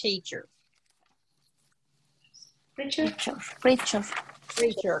 preacher, teacher. Preacher.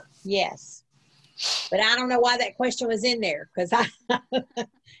 Preacher, yes. But I don't know why that question was in there, because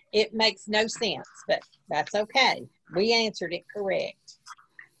it makes no sense, but that's okay. We answered it correct.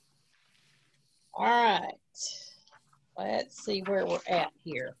 All right. Let's see where we're at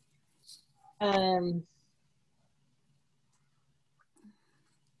here.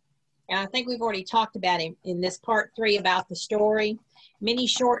 I think we've already talked about it in this part 3 about the story. Many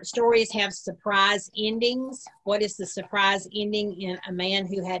short stories have surprise endings. What is the surprise ending in A Man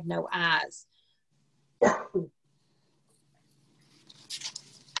Who Had No Eyes?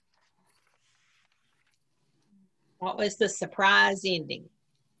 What was the surprise ending?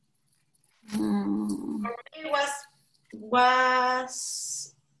 It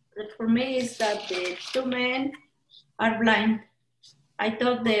was for me is that the 2 men are blind. I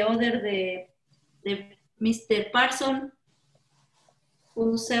thought the Mr. Parson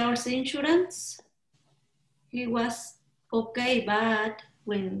who sells insurance, he was okay, but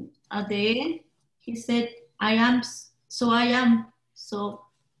when at the end he said, I am, so I am. So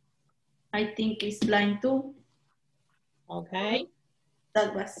I think he's blind too. Okay.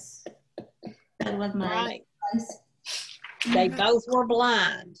 That was my advice. They both were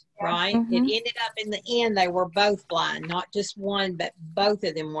blind, right? It ended up in the end, they were both blind, not just one, but both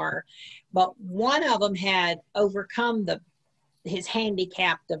of them were. But one of them had overcome his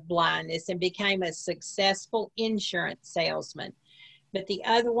handicap of blindness and became a successful insurance salesman. But the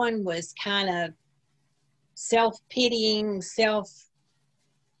other one was kind of self-pitying,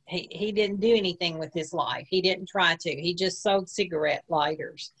 he didn't do anything with his life. He didn't try to. He just sold cigarette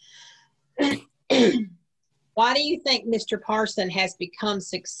lighters. Why do you think Mr. Parson has become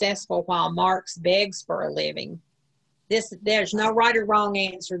successful while Marx begs for a living? There's no right or wrong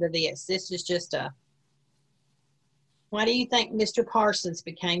answer to this. This is just a Why do you think Mr. Parsons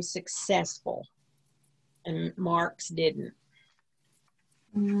became successful and Mark's didn't?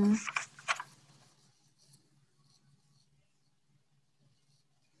 Mm.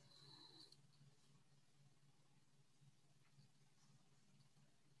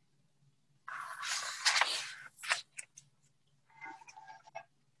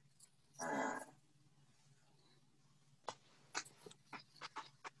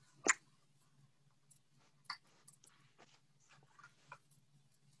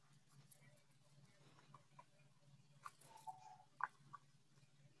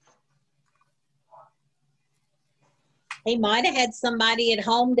 He might have had somebody at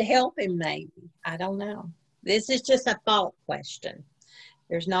home to help him, maybe. I don't know. This is just a thought question.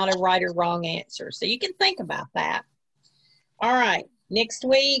 There's not a right or wrong answer. So you can think about that. All right. Next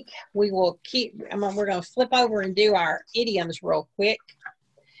week, we will we're going to flip over and do our idioms real quick.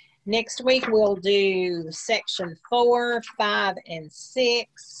 Next week, we'll do section 4, 5, and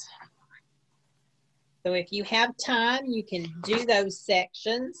 6. So if you have time, you can do those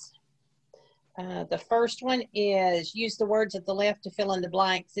sections. The first one is use the words at the left to fill in the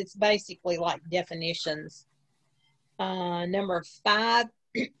blanks. It's basically like definitions. Number 5,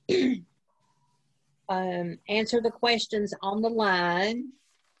 answer the questions on the line.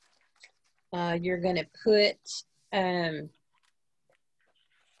 You're going to put the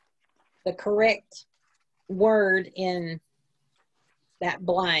correct word in that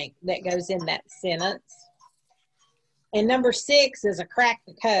blank that goes in that sentence. And number 6 is a crack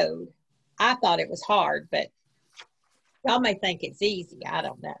the code. I thought it was hard, but y'all may think it's easy. I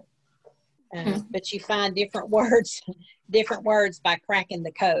don't know. But you find different words by cracking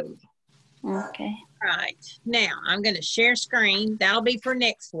the code. Okay. Right. Now, I'm going to share screen. That'll be for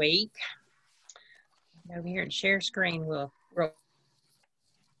next week. Over here and share screen real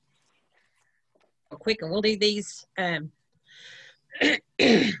quick, and we'll do these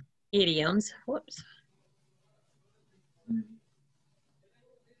idioms. Whoops.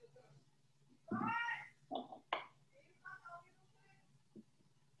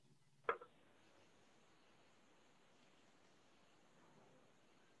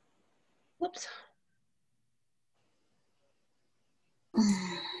 Whoops.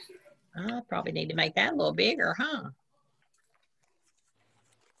 I probably need to make that a little bigger, huh?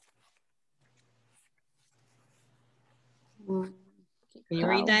 Can you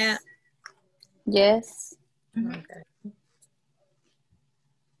read that? Yes. Okay.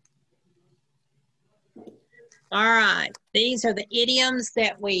 All right. These are the idioms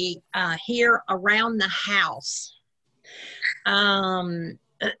that we hear around the house. I'm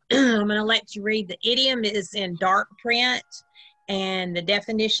going to let you read. The idiom is in dark print and the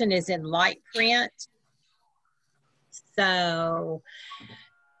definition is in light print. So,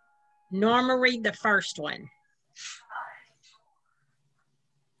 Norma, read the first one.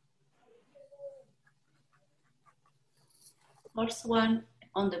 First one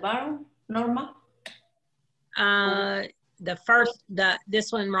on the bottom, Norma.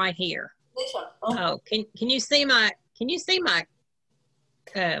 This one right here. This one. Oh, can you see my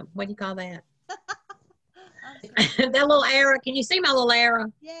what do you call that? That little arrow. Can you see my little arrow?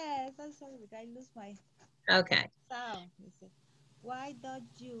 Yes, I'm sorry, but I lose my okay sound. Why don't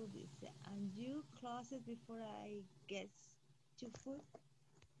you and you close it before I get to food?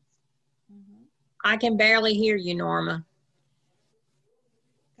 I can barely hear you, Norma.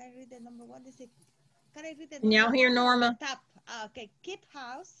 Can I read the number 1? Can I read the Can y'all hear Norma? Top. Okay, keep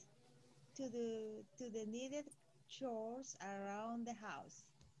house to the needed chores around the house.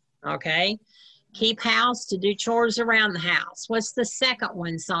 Okay. Keep house to do chores around the house. What's the second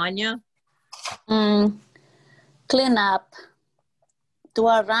one, Sonia? Clean up. To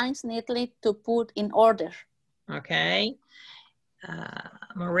arrange neatly, to put in order. Okay.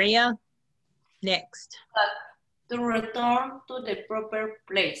 Maria, next. To return to the proper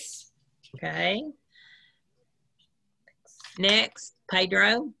place. Okay. Next,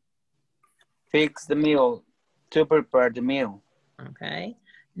 Pedro. Fix the meal. To prepare the meal. Okay.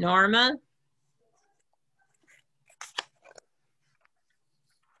 Norma.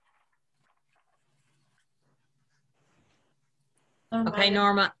 Okay,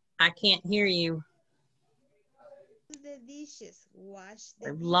 Norma, I can't hear you. The dishes, wash the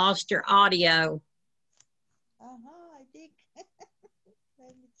I've dishes. lost your audio. I think.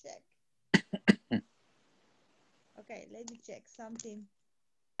 Let me check. Okay, let me check something.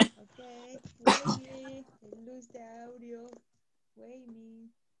 Okay, wait me. I lose the audio. Wait me.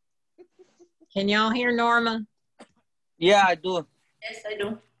 Can y'all hear Norma? Yeah, I do. Yes, I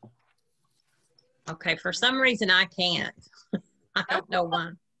do. Okay, for some reason I can't. I don't know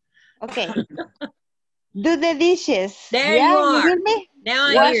why. Okay. Do the dishes. There Yeah, you you are. hear me? Now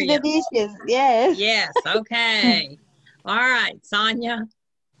I Wash hear the you. dishes. Yes. Yes, okay. All right, Sonia.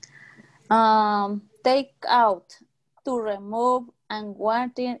 Take out, to remove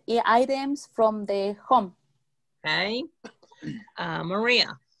unwanted items from the home. Okay.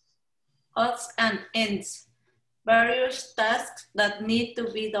 Maria. Odds and ends. Various tasks that need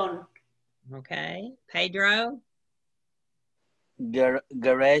to be done. Okay. Pedro.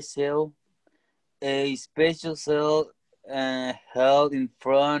 Garage sale, a special sale held in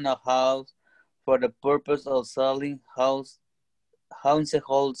front of house for the purpose of selling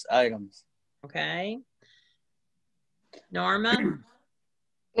household items. Okay. Norma.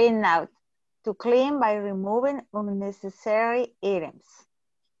 Clean out. To clean by removing unnecessary items.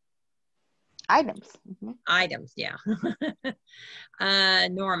 Items. Items, yeah.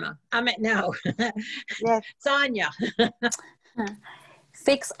 Norma. I mean, no. Yes. Sonia.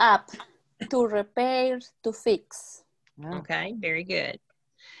 Fix up, to repair, to fix. Okay, very good.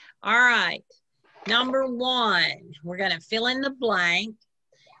 All right. Number 1, we're going to fill in the blank.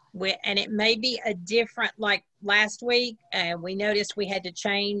 And it may be a different, like last week, we noticed we had to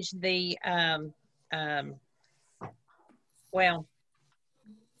change the, well,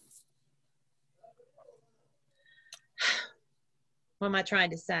 what am I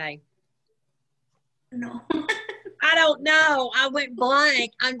trying to say? No. I don't know. I went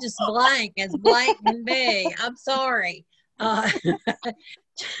blank. I'm just blank as blank can be. I'm sorry.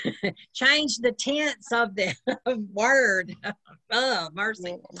 Change the tense of the word. Oh,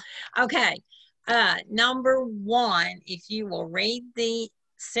 mercy. Okay. Number 1, if you will read the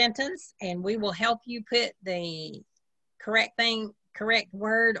sentence and we will help you put the correct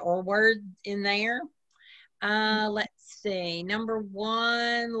word or word in there. Let's see. Number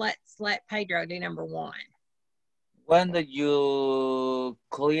 1, let's let Pedro do number 1. When you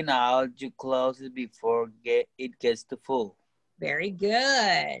clean out your clothes before it gets too full. Very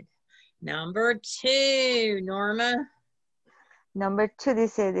good. Number 2, Norma. Number 2, they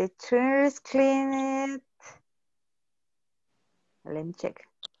say the trimmers clean it. Let me check.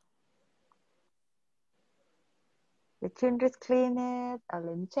 The trimmers clean it.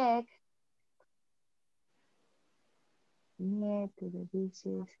 Let me check. Yeah, to the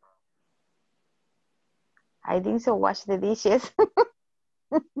dishes. I think so. Wash the dishes.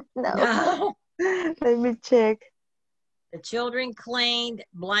 No. Let me check. The children cleaned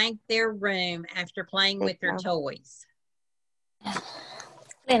blank their room after playing with their toys.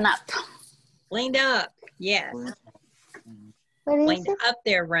 Clean up. Cleaned up. Yes. Cleaned up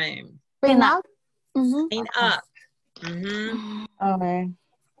their room. Clean out? Cleaned up. Okay.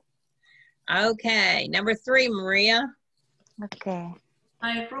 Okay. Number 3, Maria. Okay.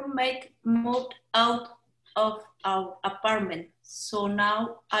 My roommate moved out of our apartment, so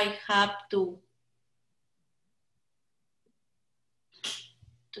now I have to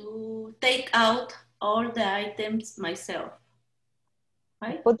take out all the items myself.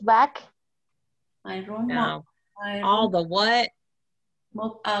 Right? Put back? My room. No. All the what?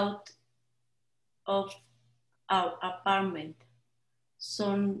 Move out of our apartment.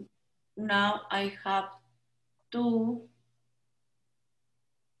 So now I have to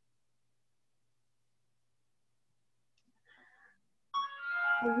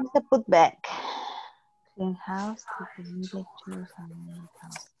Put back. Clean house to the media chores and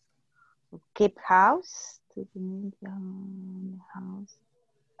house. Keep house to the media house.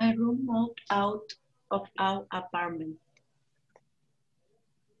 My room moved out of our apartment.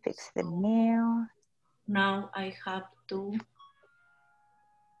 Fix the meal. Now I have to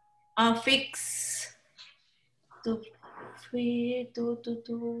fix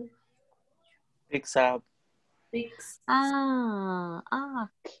Fix up. Fix.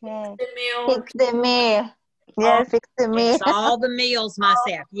 Okay. The meal. Fix the meal. Yeah, fix the meal. Fix all the meals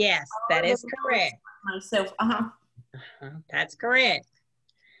myself. Yes, that is correct. Myself. That's correct.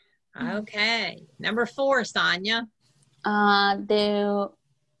 Okay. Number 4, Sonia. The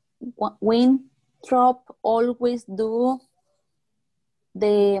Winthrop always do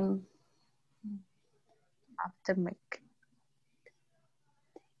the Aftermath.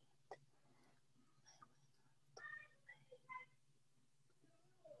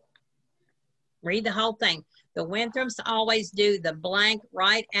 Read the whole thing. The Winthrops always do the blank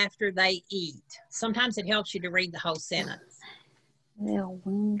right after they eat. Sometimes it helps you to read the whole sentence. The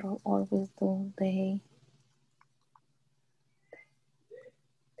Winthrop always do the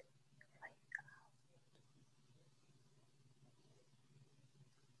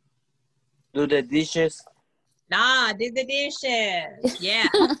Do the dishes. Nah, do the dishes. Yeah,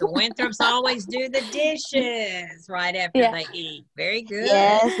 the Winthrops always do the dishes right after they eat. Very good.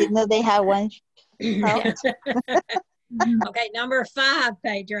 Yes, you know they have one How? Okay, number 5,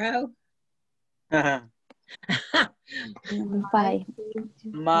 Pedro. Number 5.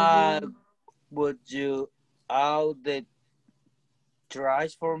 Ma, would you out the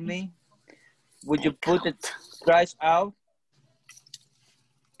trash for me? Would you put the trash out?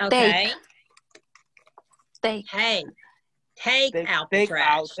 Okay. Take. Hey, take out the Take trash.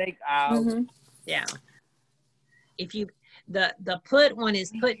 out, take out. Mm-hmm. Yeah. If you, the put one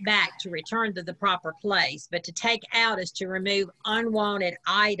is put back to return to the proper place, but to take out is to remove unwanted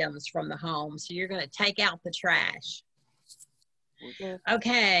items from the home. So you're going to take out the trash.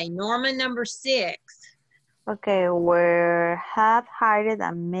 Okay, Norma, number 6. Okay, we have hired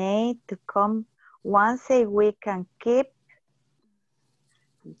a maid to come once a week and keep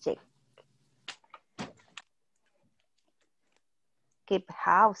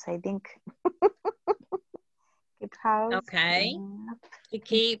house, I think. Keep house. Okay. To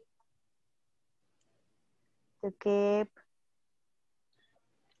keep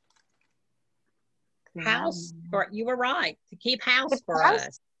house for, you were right, to keep house for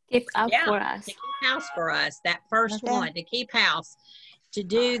us. Keep out Yeah, for us. to keep house for us. That first one, to keep house, to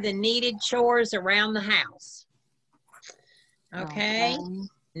do the needed chores around the house. Okay.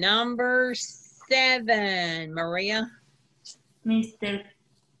 Number 7, Maria. Mr.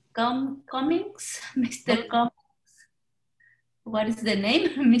 Cummings. Mr. Cummings. What is the name?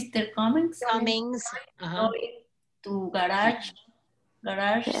 Mr. Cummings. Cummings. Going to garage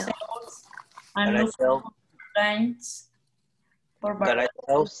sales and Garage look for clients for Garage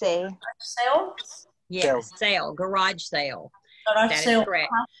sale. sales. Yes, sale, garage sale. Garage That sale. is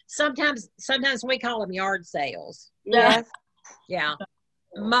correct. Sometimes we call them yard sales. Yes. Yeah.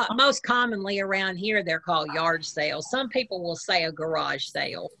 Most commonly around here, they're called yard sales. Some people will say a garage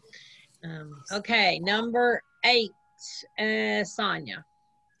sale. Okay, number 8, Sonia.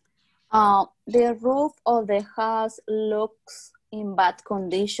 The roof of the house looks in bad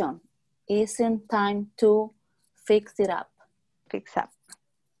condition. Isn't time to fix it up? Fix up.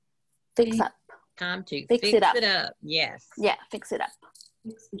 Fix up. Time to fix it up. Yes. Yeah, fix it up.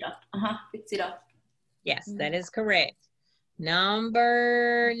 Fix it up. Fix it up. Yes, that is correct.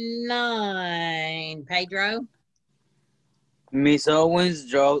 Number 9, Pedro. Miss Owens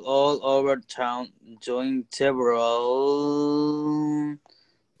drove all over town doing several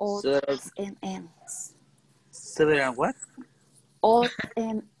Odds and ends. several what? Odds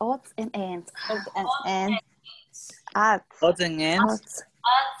and ends. Odds and ends. Odds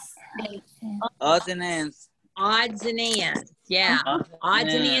and ends. Odds and ends. Yeah.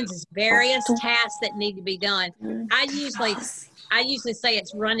 Odds and ends is various tasks that need to be done. I usually say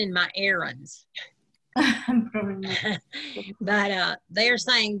it's running my errands. But they're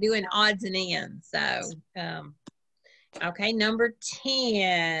saying doing odds and ends. So okay, number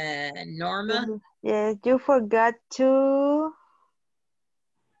 10, Norma. Yes, you forgot to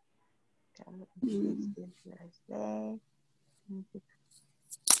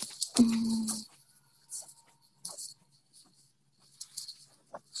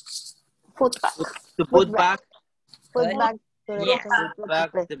Put back. To put back. Put back. Yes.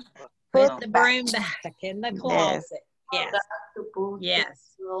 Put the broom back in the closet. Yes. To put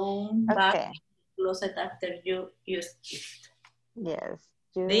Yes. the broom back Okay. in the closet after you used it. Yes.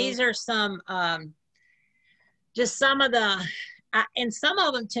 These are some, just some of the, and some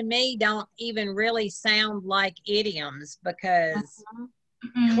of them to me don't even really sound like idioms, because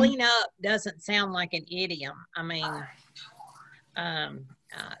clean up doesn't sound like an idiom. I mean,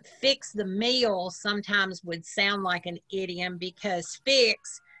 fix the meal sometimes would sound like an idiom, because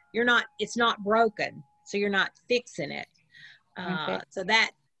fix, it's not broken, so you're not fixing it. So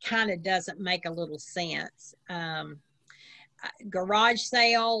that kind of doesn't make a little sense. Garage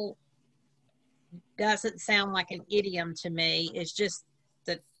sale doesn't sound like an idiom to me. It's just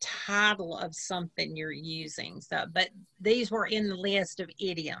the title of something you're using. So, but these were in the list of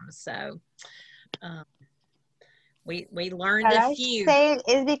idioms. So we learned Garage a few. Sale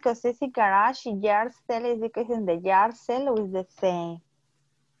is because it's a garage. Yard sale is because in the yard sale is the same.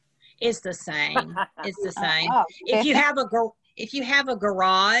 It's the same. It's the same. Oh, okay. If you have a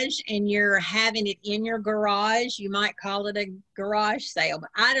garage and you're having it in your garage, you might call it a garage sale. But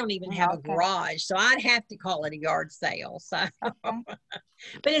I don't even have a garage, so I'd have to call it a yard sale. So, but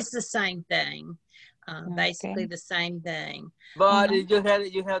it's the same thing. Basically the same thing. But if you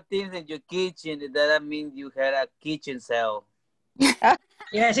have things in your kitchen, that means you had a kitchen sale.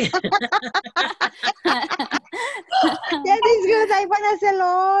 Yes. That is good. I want to sell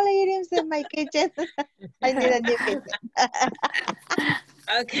all items in my kitchen. I need a new kitchen.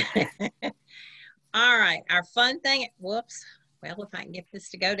 Okay. All right. Our fun thing. Whoops. Well, if I can get this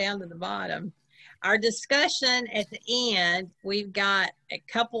to go down to the bottom. our discussion at the end, we've got a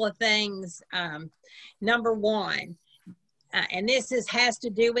couple of things. Number one, and this has to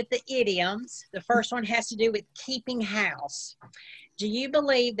do with the idioms. The first one has to do with keeping house. Do you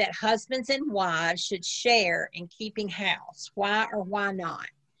believe that husbands and wives should share in keeping house? Why or why not?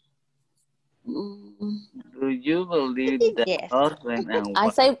 Do you believe that Yes. husband and I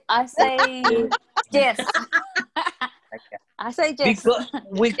wife? say yes. I say yes. Because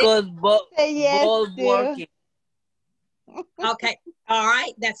Say yes both too. working. Okay. All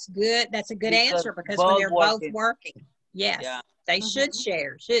right. That's good. That's a good answer because when both they're both working. working, yes, Yeah. they should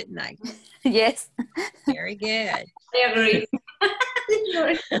share, shouldn't they? Yes. Very good. I agree.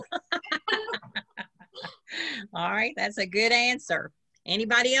 All right. That's a good answer.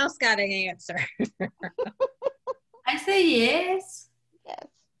 Anybody else got an answer? I say yes. Yes.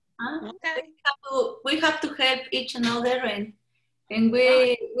 Okay. We have to help each another, and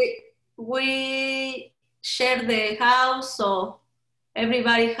we share the house, so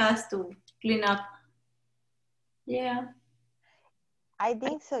everybody has to clean up. Yeah. I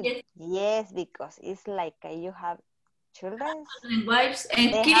think so. Yes. Yes, because it's like you have children. And wives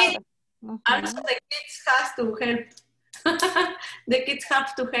and They kids. have. Also, the kids has to help. The kids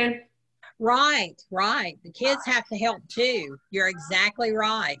have to help. Right, right. The kids have to help too. You're exactly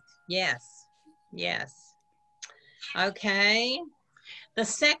right. Yes, yes. Okay. The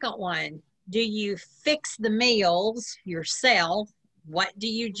second one, do you fix the meals yourself? What do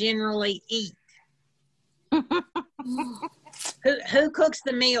you generally eat? Who cooks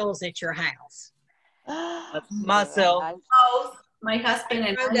the meals at your house? Myself. Both my husband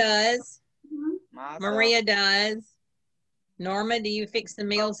and Pedro I. does. Myself. Maria does. Norma, do you fix the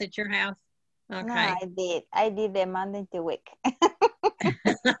meals at your house? Okay. No, I did. I did the Monday to week. All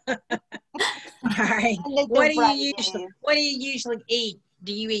right. Monday to What Friday. do you usually eat?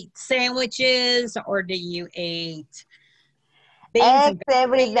 Do you eat sandwiches or do you eat beans and Eggs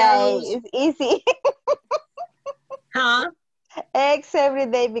every day. potatoes? It's easy. Huh? Eggs every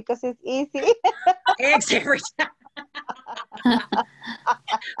day because it's easy. Eggs every time.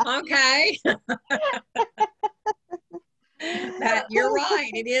 Okay. You're right.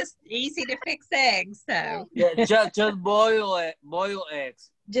 It is easy to fix eggs. So Yeah, just boil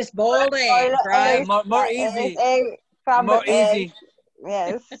eggs. just boiled eggs, Boiled right? eggs, More easy. scrambled More easy. eggs.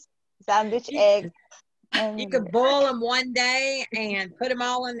 Yes. Sandwich eggs. You could boil them one day and put them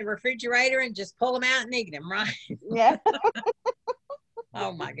all in the refrigerator and just pull them out and eat them, right? Yeah.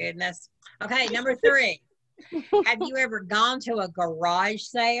 Oh my goodness. Okay, number 3. Have you ever gone to a garage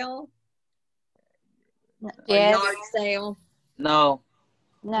sale? Yes. Or yard sale? No.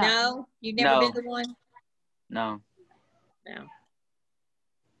 No? You've never been to one? No. No.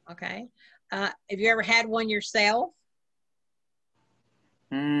 Okay. Have you ever had one yourself?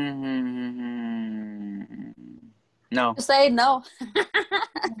 No. Say no.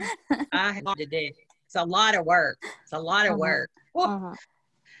 I have to do. It's a lot of work. It's a lot of work. Why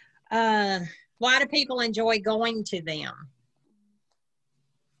do people enjoy going to them?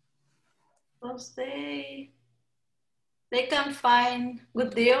 Because they can find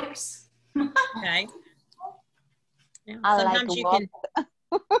good deals. Okay. Yeah, I sometimes like you walk. can.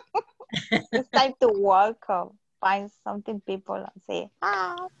 It's time to walk or find something people and say,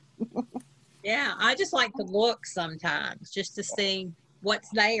 ah. Yeah, I just like to look sometimes just to see what's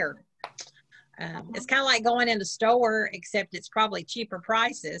there. It's kind of like going in the store, except it's probably cheaper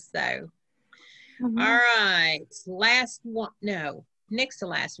prices. So, all right, last one. No, next to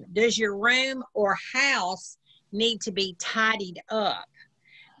last one. Does your room or house need to be tidied up?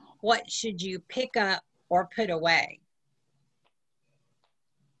 What should you pick up or put away?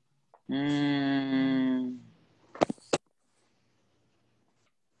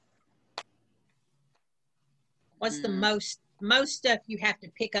 What's the most stuff you have to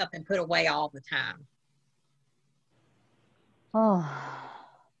pick up and put away all the time? Oh,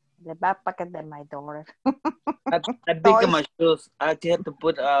 the backpack of my daughter. I pick up my shoes. I have to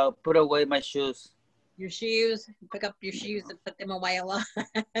put away my shoes. Your shoes, pick up your shoes and put them away a lot.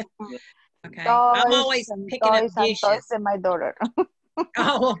 Okay. Toys, I'm always picking up dishes. Toys and my daughter.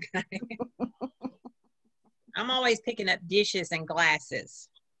 Oh, okay. I'm always picking up dishes and glasses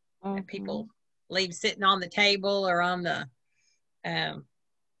that people leave sitting on the table or on the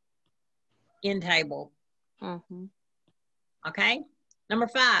end table. Okay. Number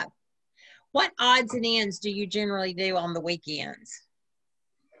 5. What odds and ends do you generally do on the weekends?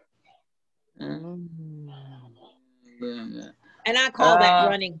 And I call that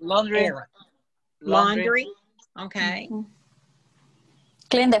running laundry. Laundry. Okay.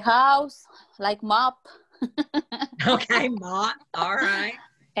 Clean the house, like mop. Okay, mop. All right.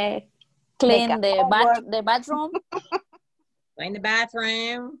 Clean the homework. bathroom. Clean the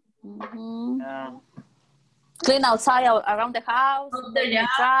bathroom. Mhm. Yeah. Clean outside around the house. Mop the Take the yard.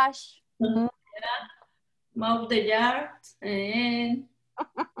 trash. Yeah. Mop the yard and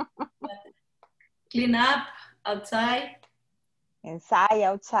clean up outside. Inside,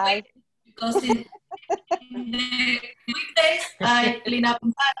 outside. Because in the weekdays, I clean up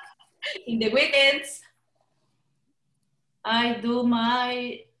inside. In the weekends, I do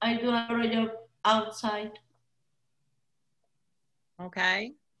a job outside.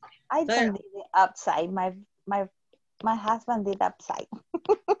 Okay. I don't did it outside. My husband did outside.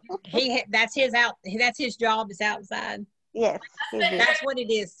 That's his job is outside. Yes, he did. That's what it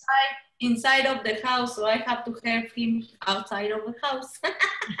is. Inside of the house, so I have to help him outside of the house.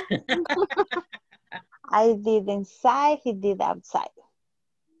 I did inside, he did outside.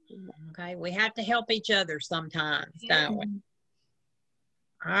 Okay, we have to help each other sometimes, don't we?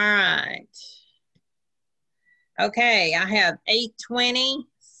 All right. Okay, I have 8:20,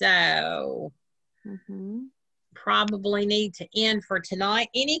 so probably need to end for tonight.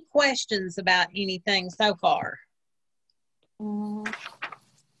 Any questions about anything so far?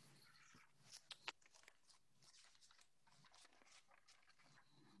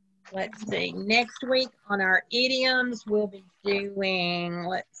 Let's see. Next week on our idioms, we'll be doing,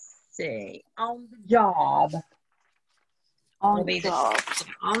 let's see, on the job. On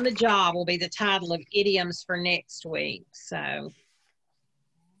the job will be the title of idioms for next week. So,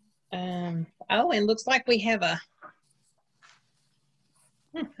 oh, and looks like we have I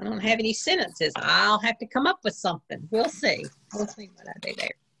don't have any sentences. I'll have to come up with something. We'll see. We'll see what I do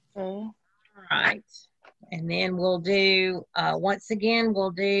there. All right. And then we'll do, once again,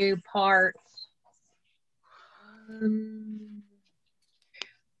 we'll do part,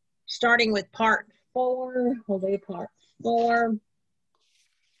 starting with part 4. We'll do part 4.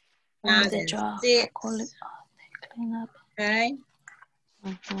 5 and 6. Okay.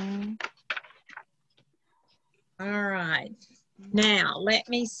 All right. Now, let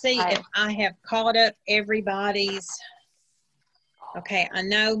me see if I have caught up everybody's. Okay, I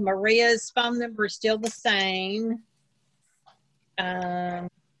know Maria's phone number is still the same. And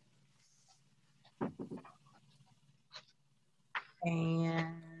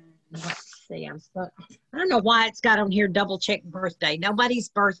let's see, I don't know why it's got on here double check birthday. Nobody's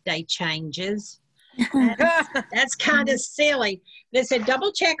birthday changes. That's kind of silly. They said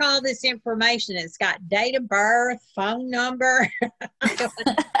double check all this information. It's got date of birth, phone number.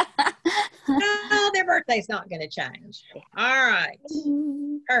 No, their birthday's not going to change. All right.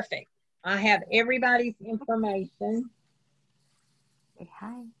 Perfect. I have everybody's information.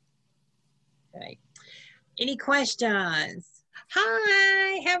 Hi. Okay. Any questions?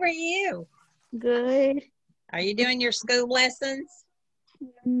 Hi, how are you? Good. Are you doing your school lessons?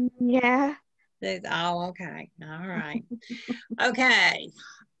 Yeah. Oh, okay. All right. Okay.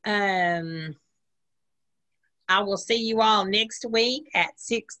 I will see you all next week at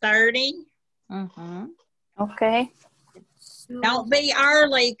 6:30. Okay. Don't be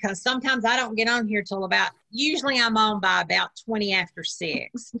early, because sometimes I don't get on here till usually I'm on by about 20 after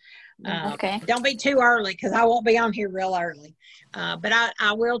 6. Okay. Don't be too early, because I won't be on here real early. But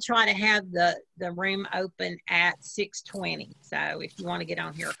I will try to have the room open at 6:20. So if you want to get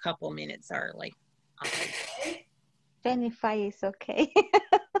on here a couple minutes early. 25 is okay.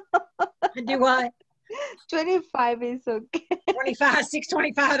 Do what? 25 is okay.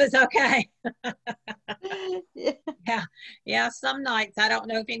 6:25 is okay. Yeah. Yeah. Some nights I don't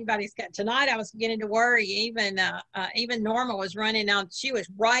know if anybody's got. Tonight I was beginning to worry. Even Norma was running on. She was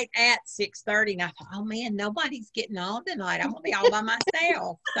right at 6:30, and I thought, oh man, nobody's getting on tonight. I'm gonna be all by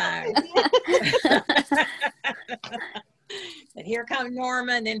myself. So, and here come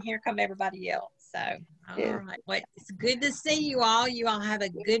Norma, and then here come everybody else. So, all right. Well, it's good to see you all. You all have a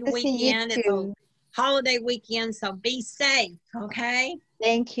good weekend. It's a holiday weekend, so be safe, okay?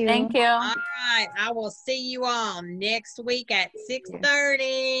 Thank you. Thank you. All right. I will see you all next week at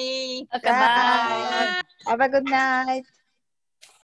 6:30. Okay, bye. Have a good night.